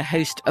Adler,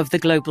 host of The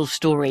Global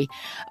Story.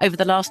 Over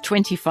the last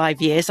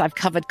 25 years, I've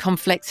covered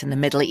conflicts in the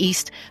Middle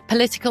East,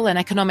 political and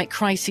economic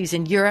crises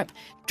in Europe,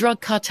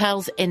 drug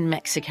cartels in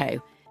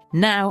Mexico.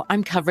 Now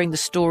I'm covering the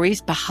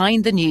stories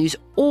behind the news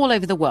all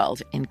over the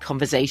world in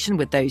conversation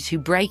with those who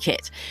break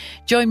it.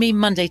 Join me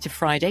Monday to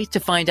Friday to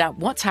find out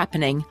what's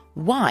happening,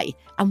 why,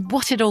 and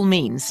what it all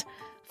means.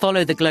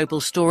 Follow The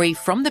Global Story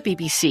from the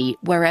BBC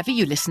wherever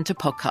you listen to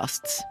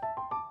podcasts.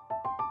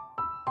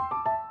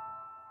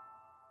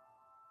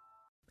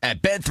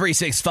 At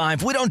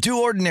Bet365, we don't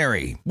do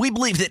ordinary. We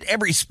believe that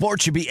every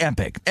sport should be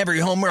epic. Every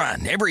home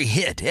run, every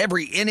hit,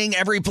 every inning,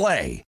 every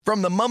play.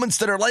 From the moments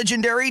that are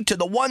legendary to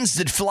the ones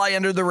that fly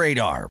under the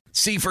radar.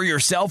 See for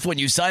yourself when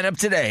you sign up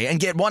today and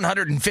get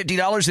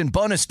 $150 in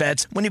bonus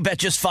bets when you bet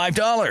just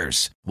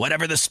 $5.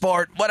 Whatever the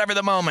sport, whatever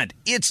the moment,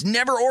 it's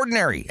never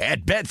ordinary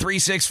at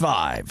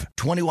Bet365.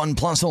 21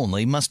 plus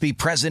only. Must be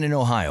present in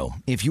Ohio.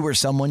 If you or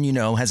someone you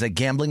know has a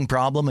gambling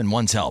problem and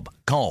wants help,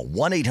 call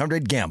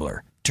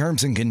 1-800-GAMBLER.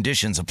 Terms and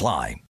conditions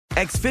apply.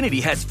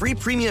 Xfinity has free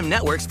premium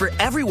networks for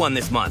everyone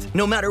this month,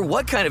 no matter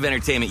what kind of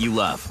entertainment you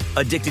love.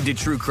 Addicted to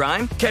true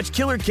crime? Catch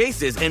killer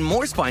cases and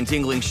more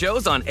spine-tingling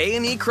shows on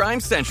A&E Crime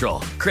Central.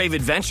 Crave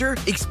adventure?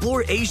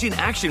 Explore Asian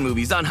action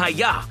movies on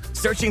Hi-YAH.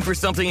 Searching for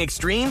something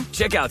extreme?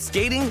 Check out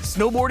skating,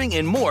 snowboarding,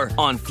 and more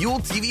on Fuel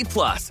TV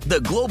Plus,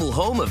 the global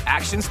home of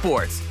action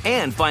sports.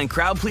 And find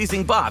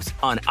crowd-pleasing bops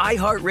on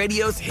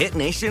iHeartRadio's Hit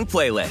Nation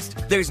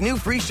playlist. There's new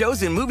free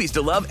shows and movies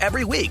to love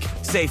every week.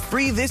 Say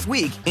free this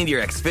week in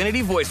your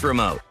Xfinity voice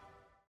remote.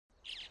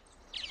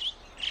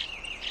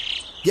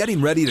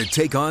 Getting ready to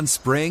take on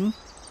spring?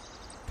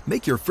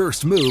 Make your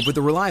first move with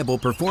the reliable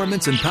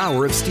performance and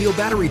power of Steel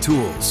battery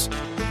tools.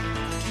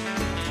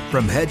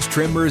 From hedge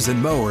trimmers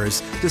and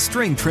mowers to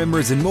string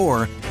trimmers and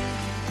more,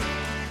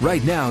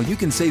 right now you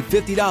can save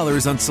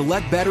 $50 on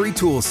select battery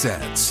tool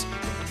sets.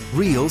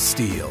 Real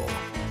Steel.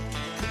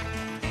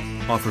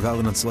 Offer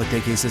valid on select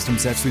AK system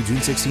sets through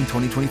June 16,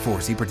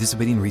 2024. See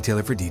participating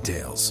retailer for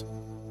details.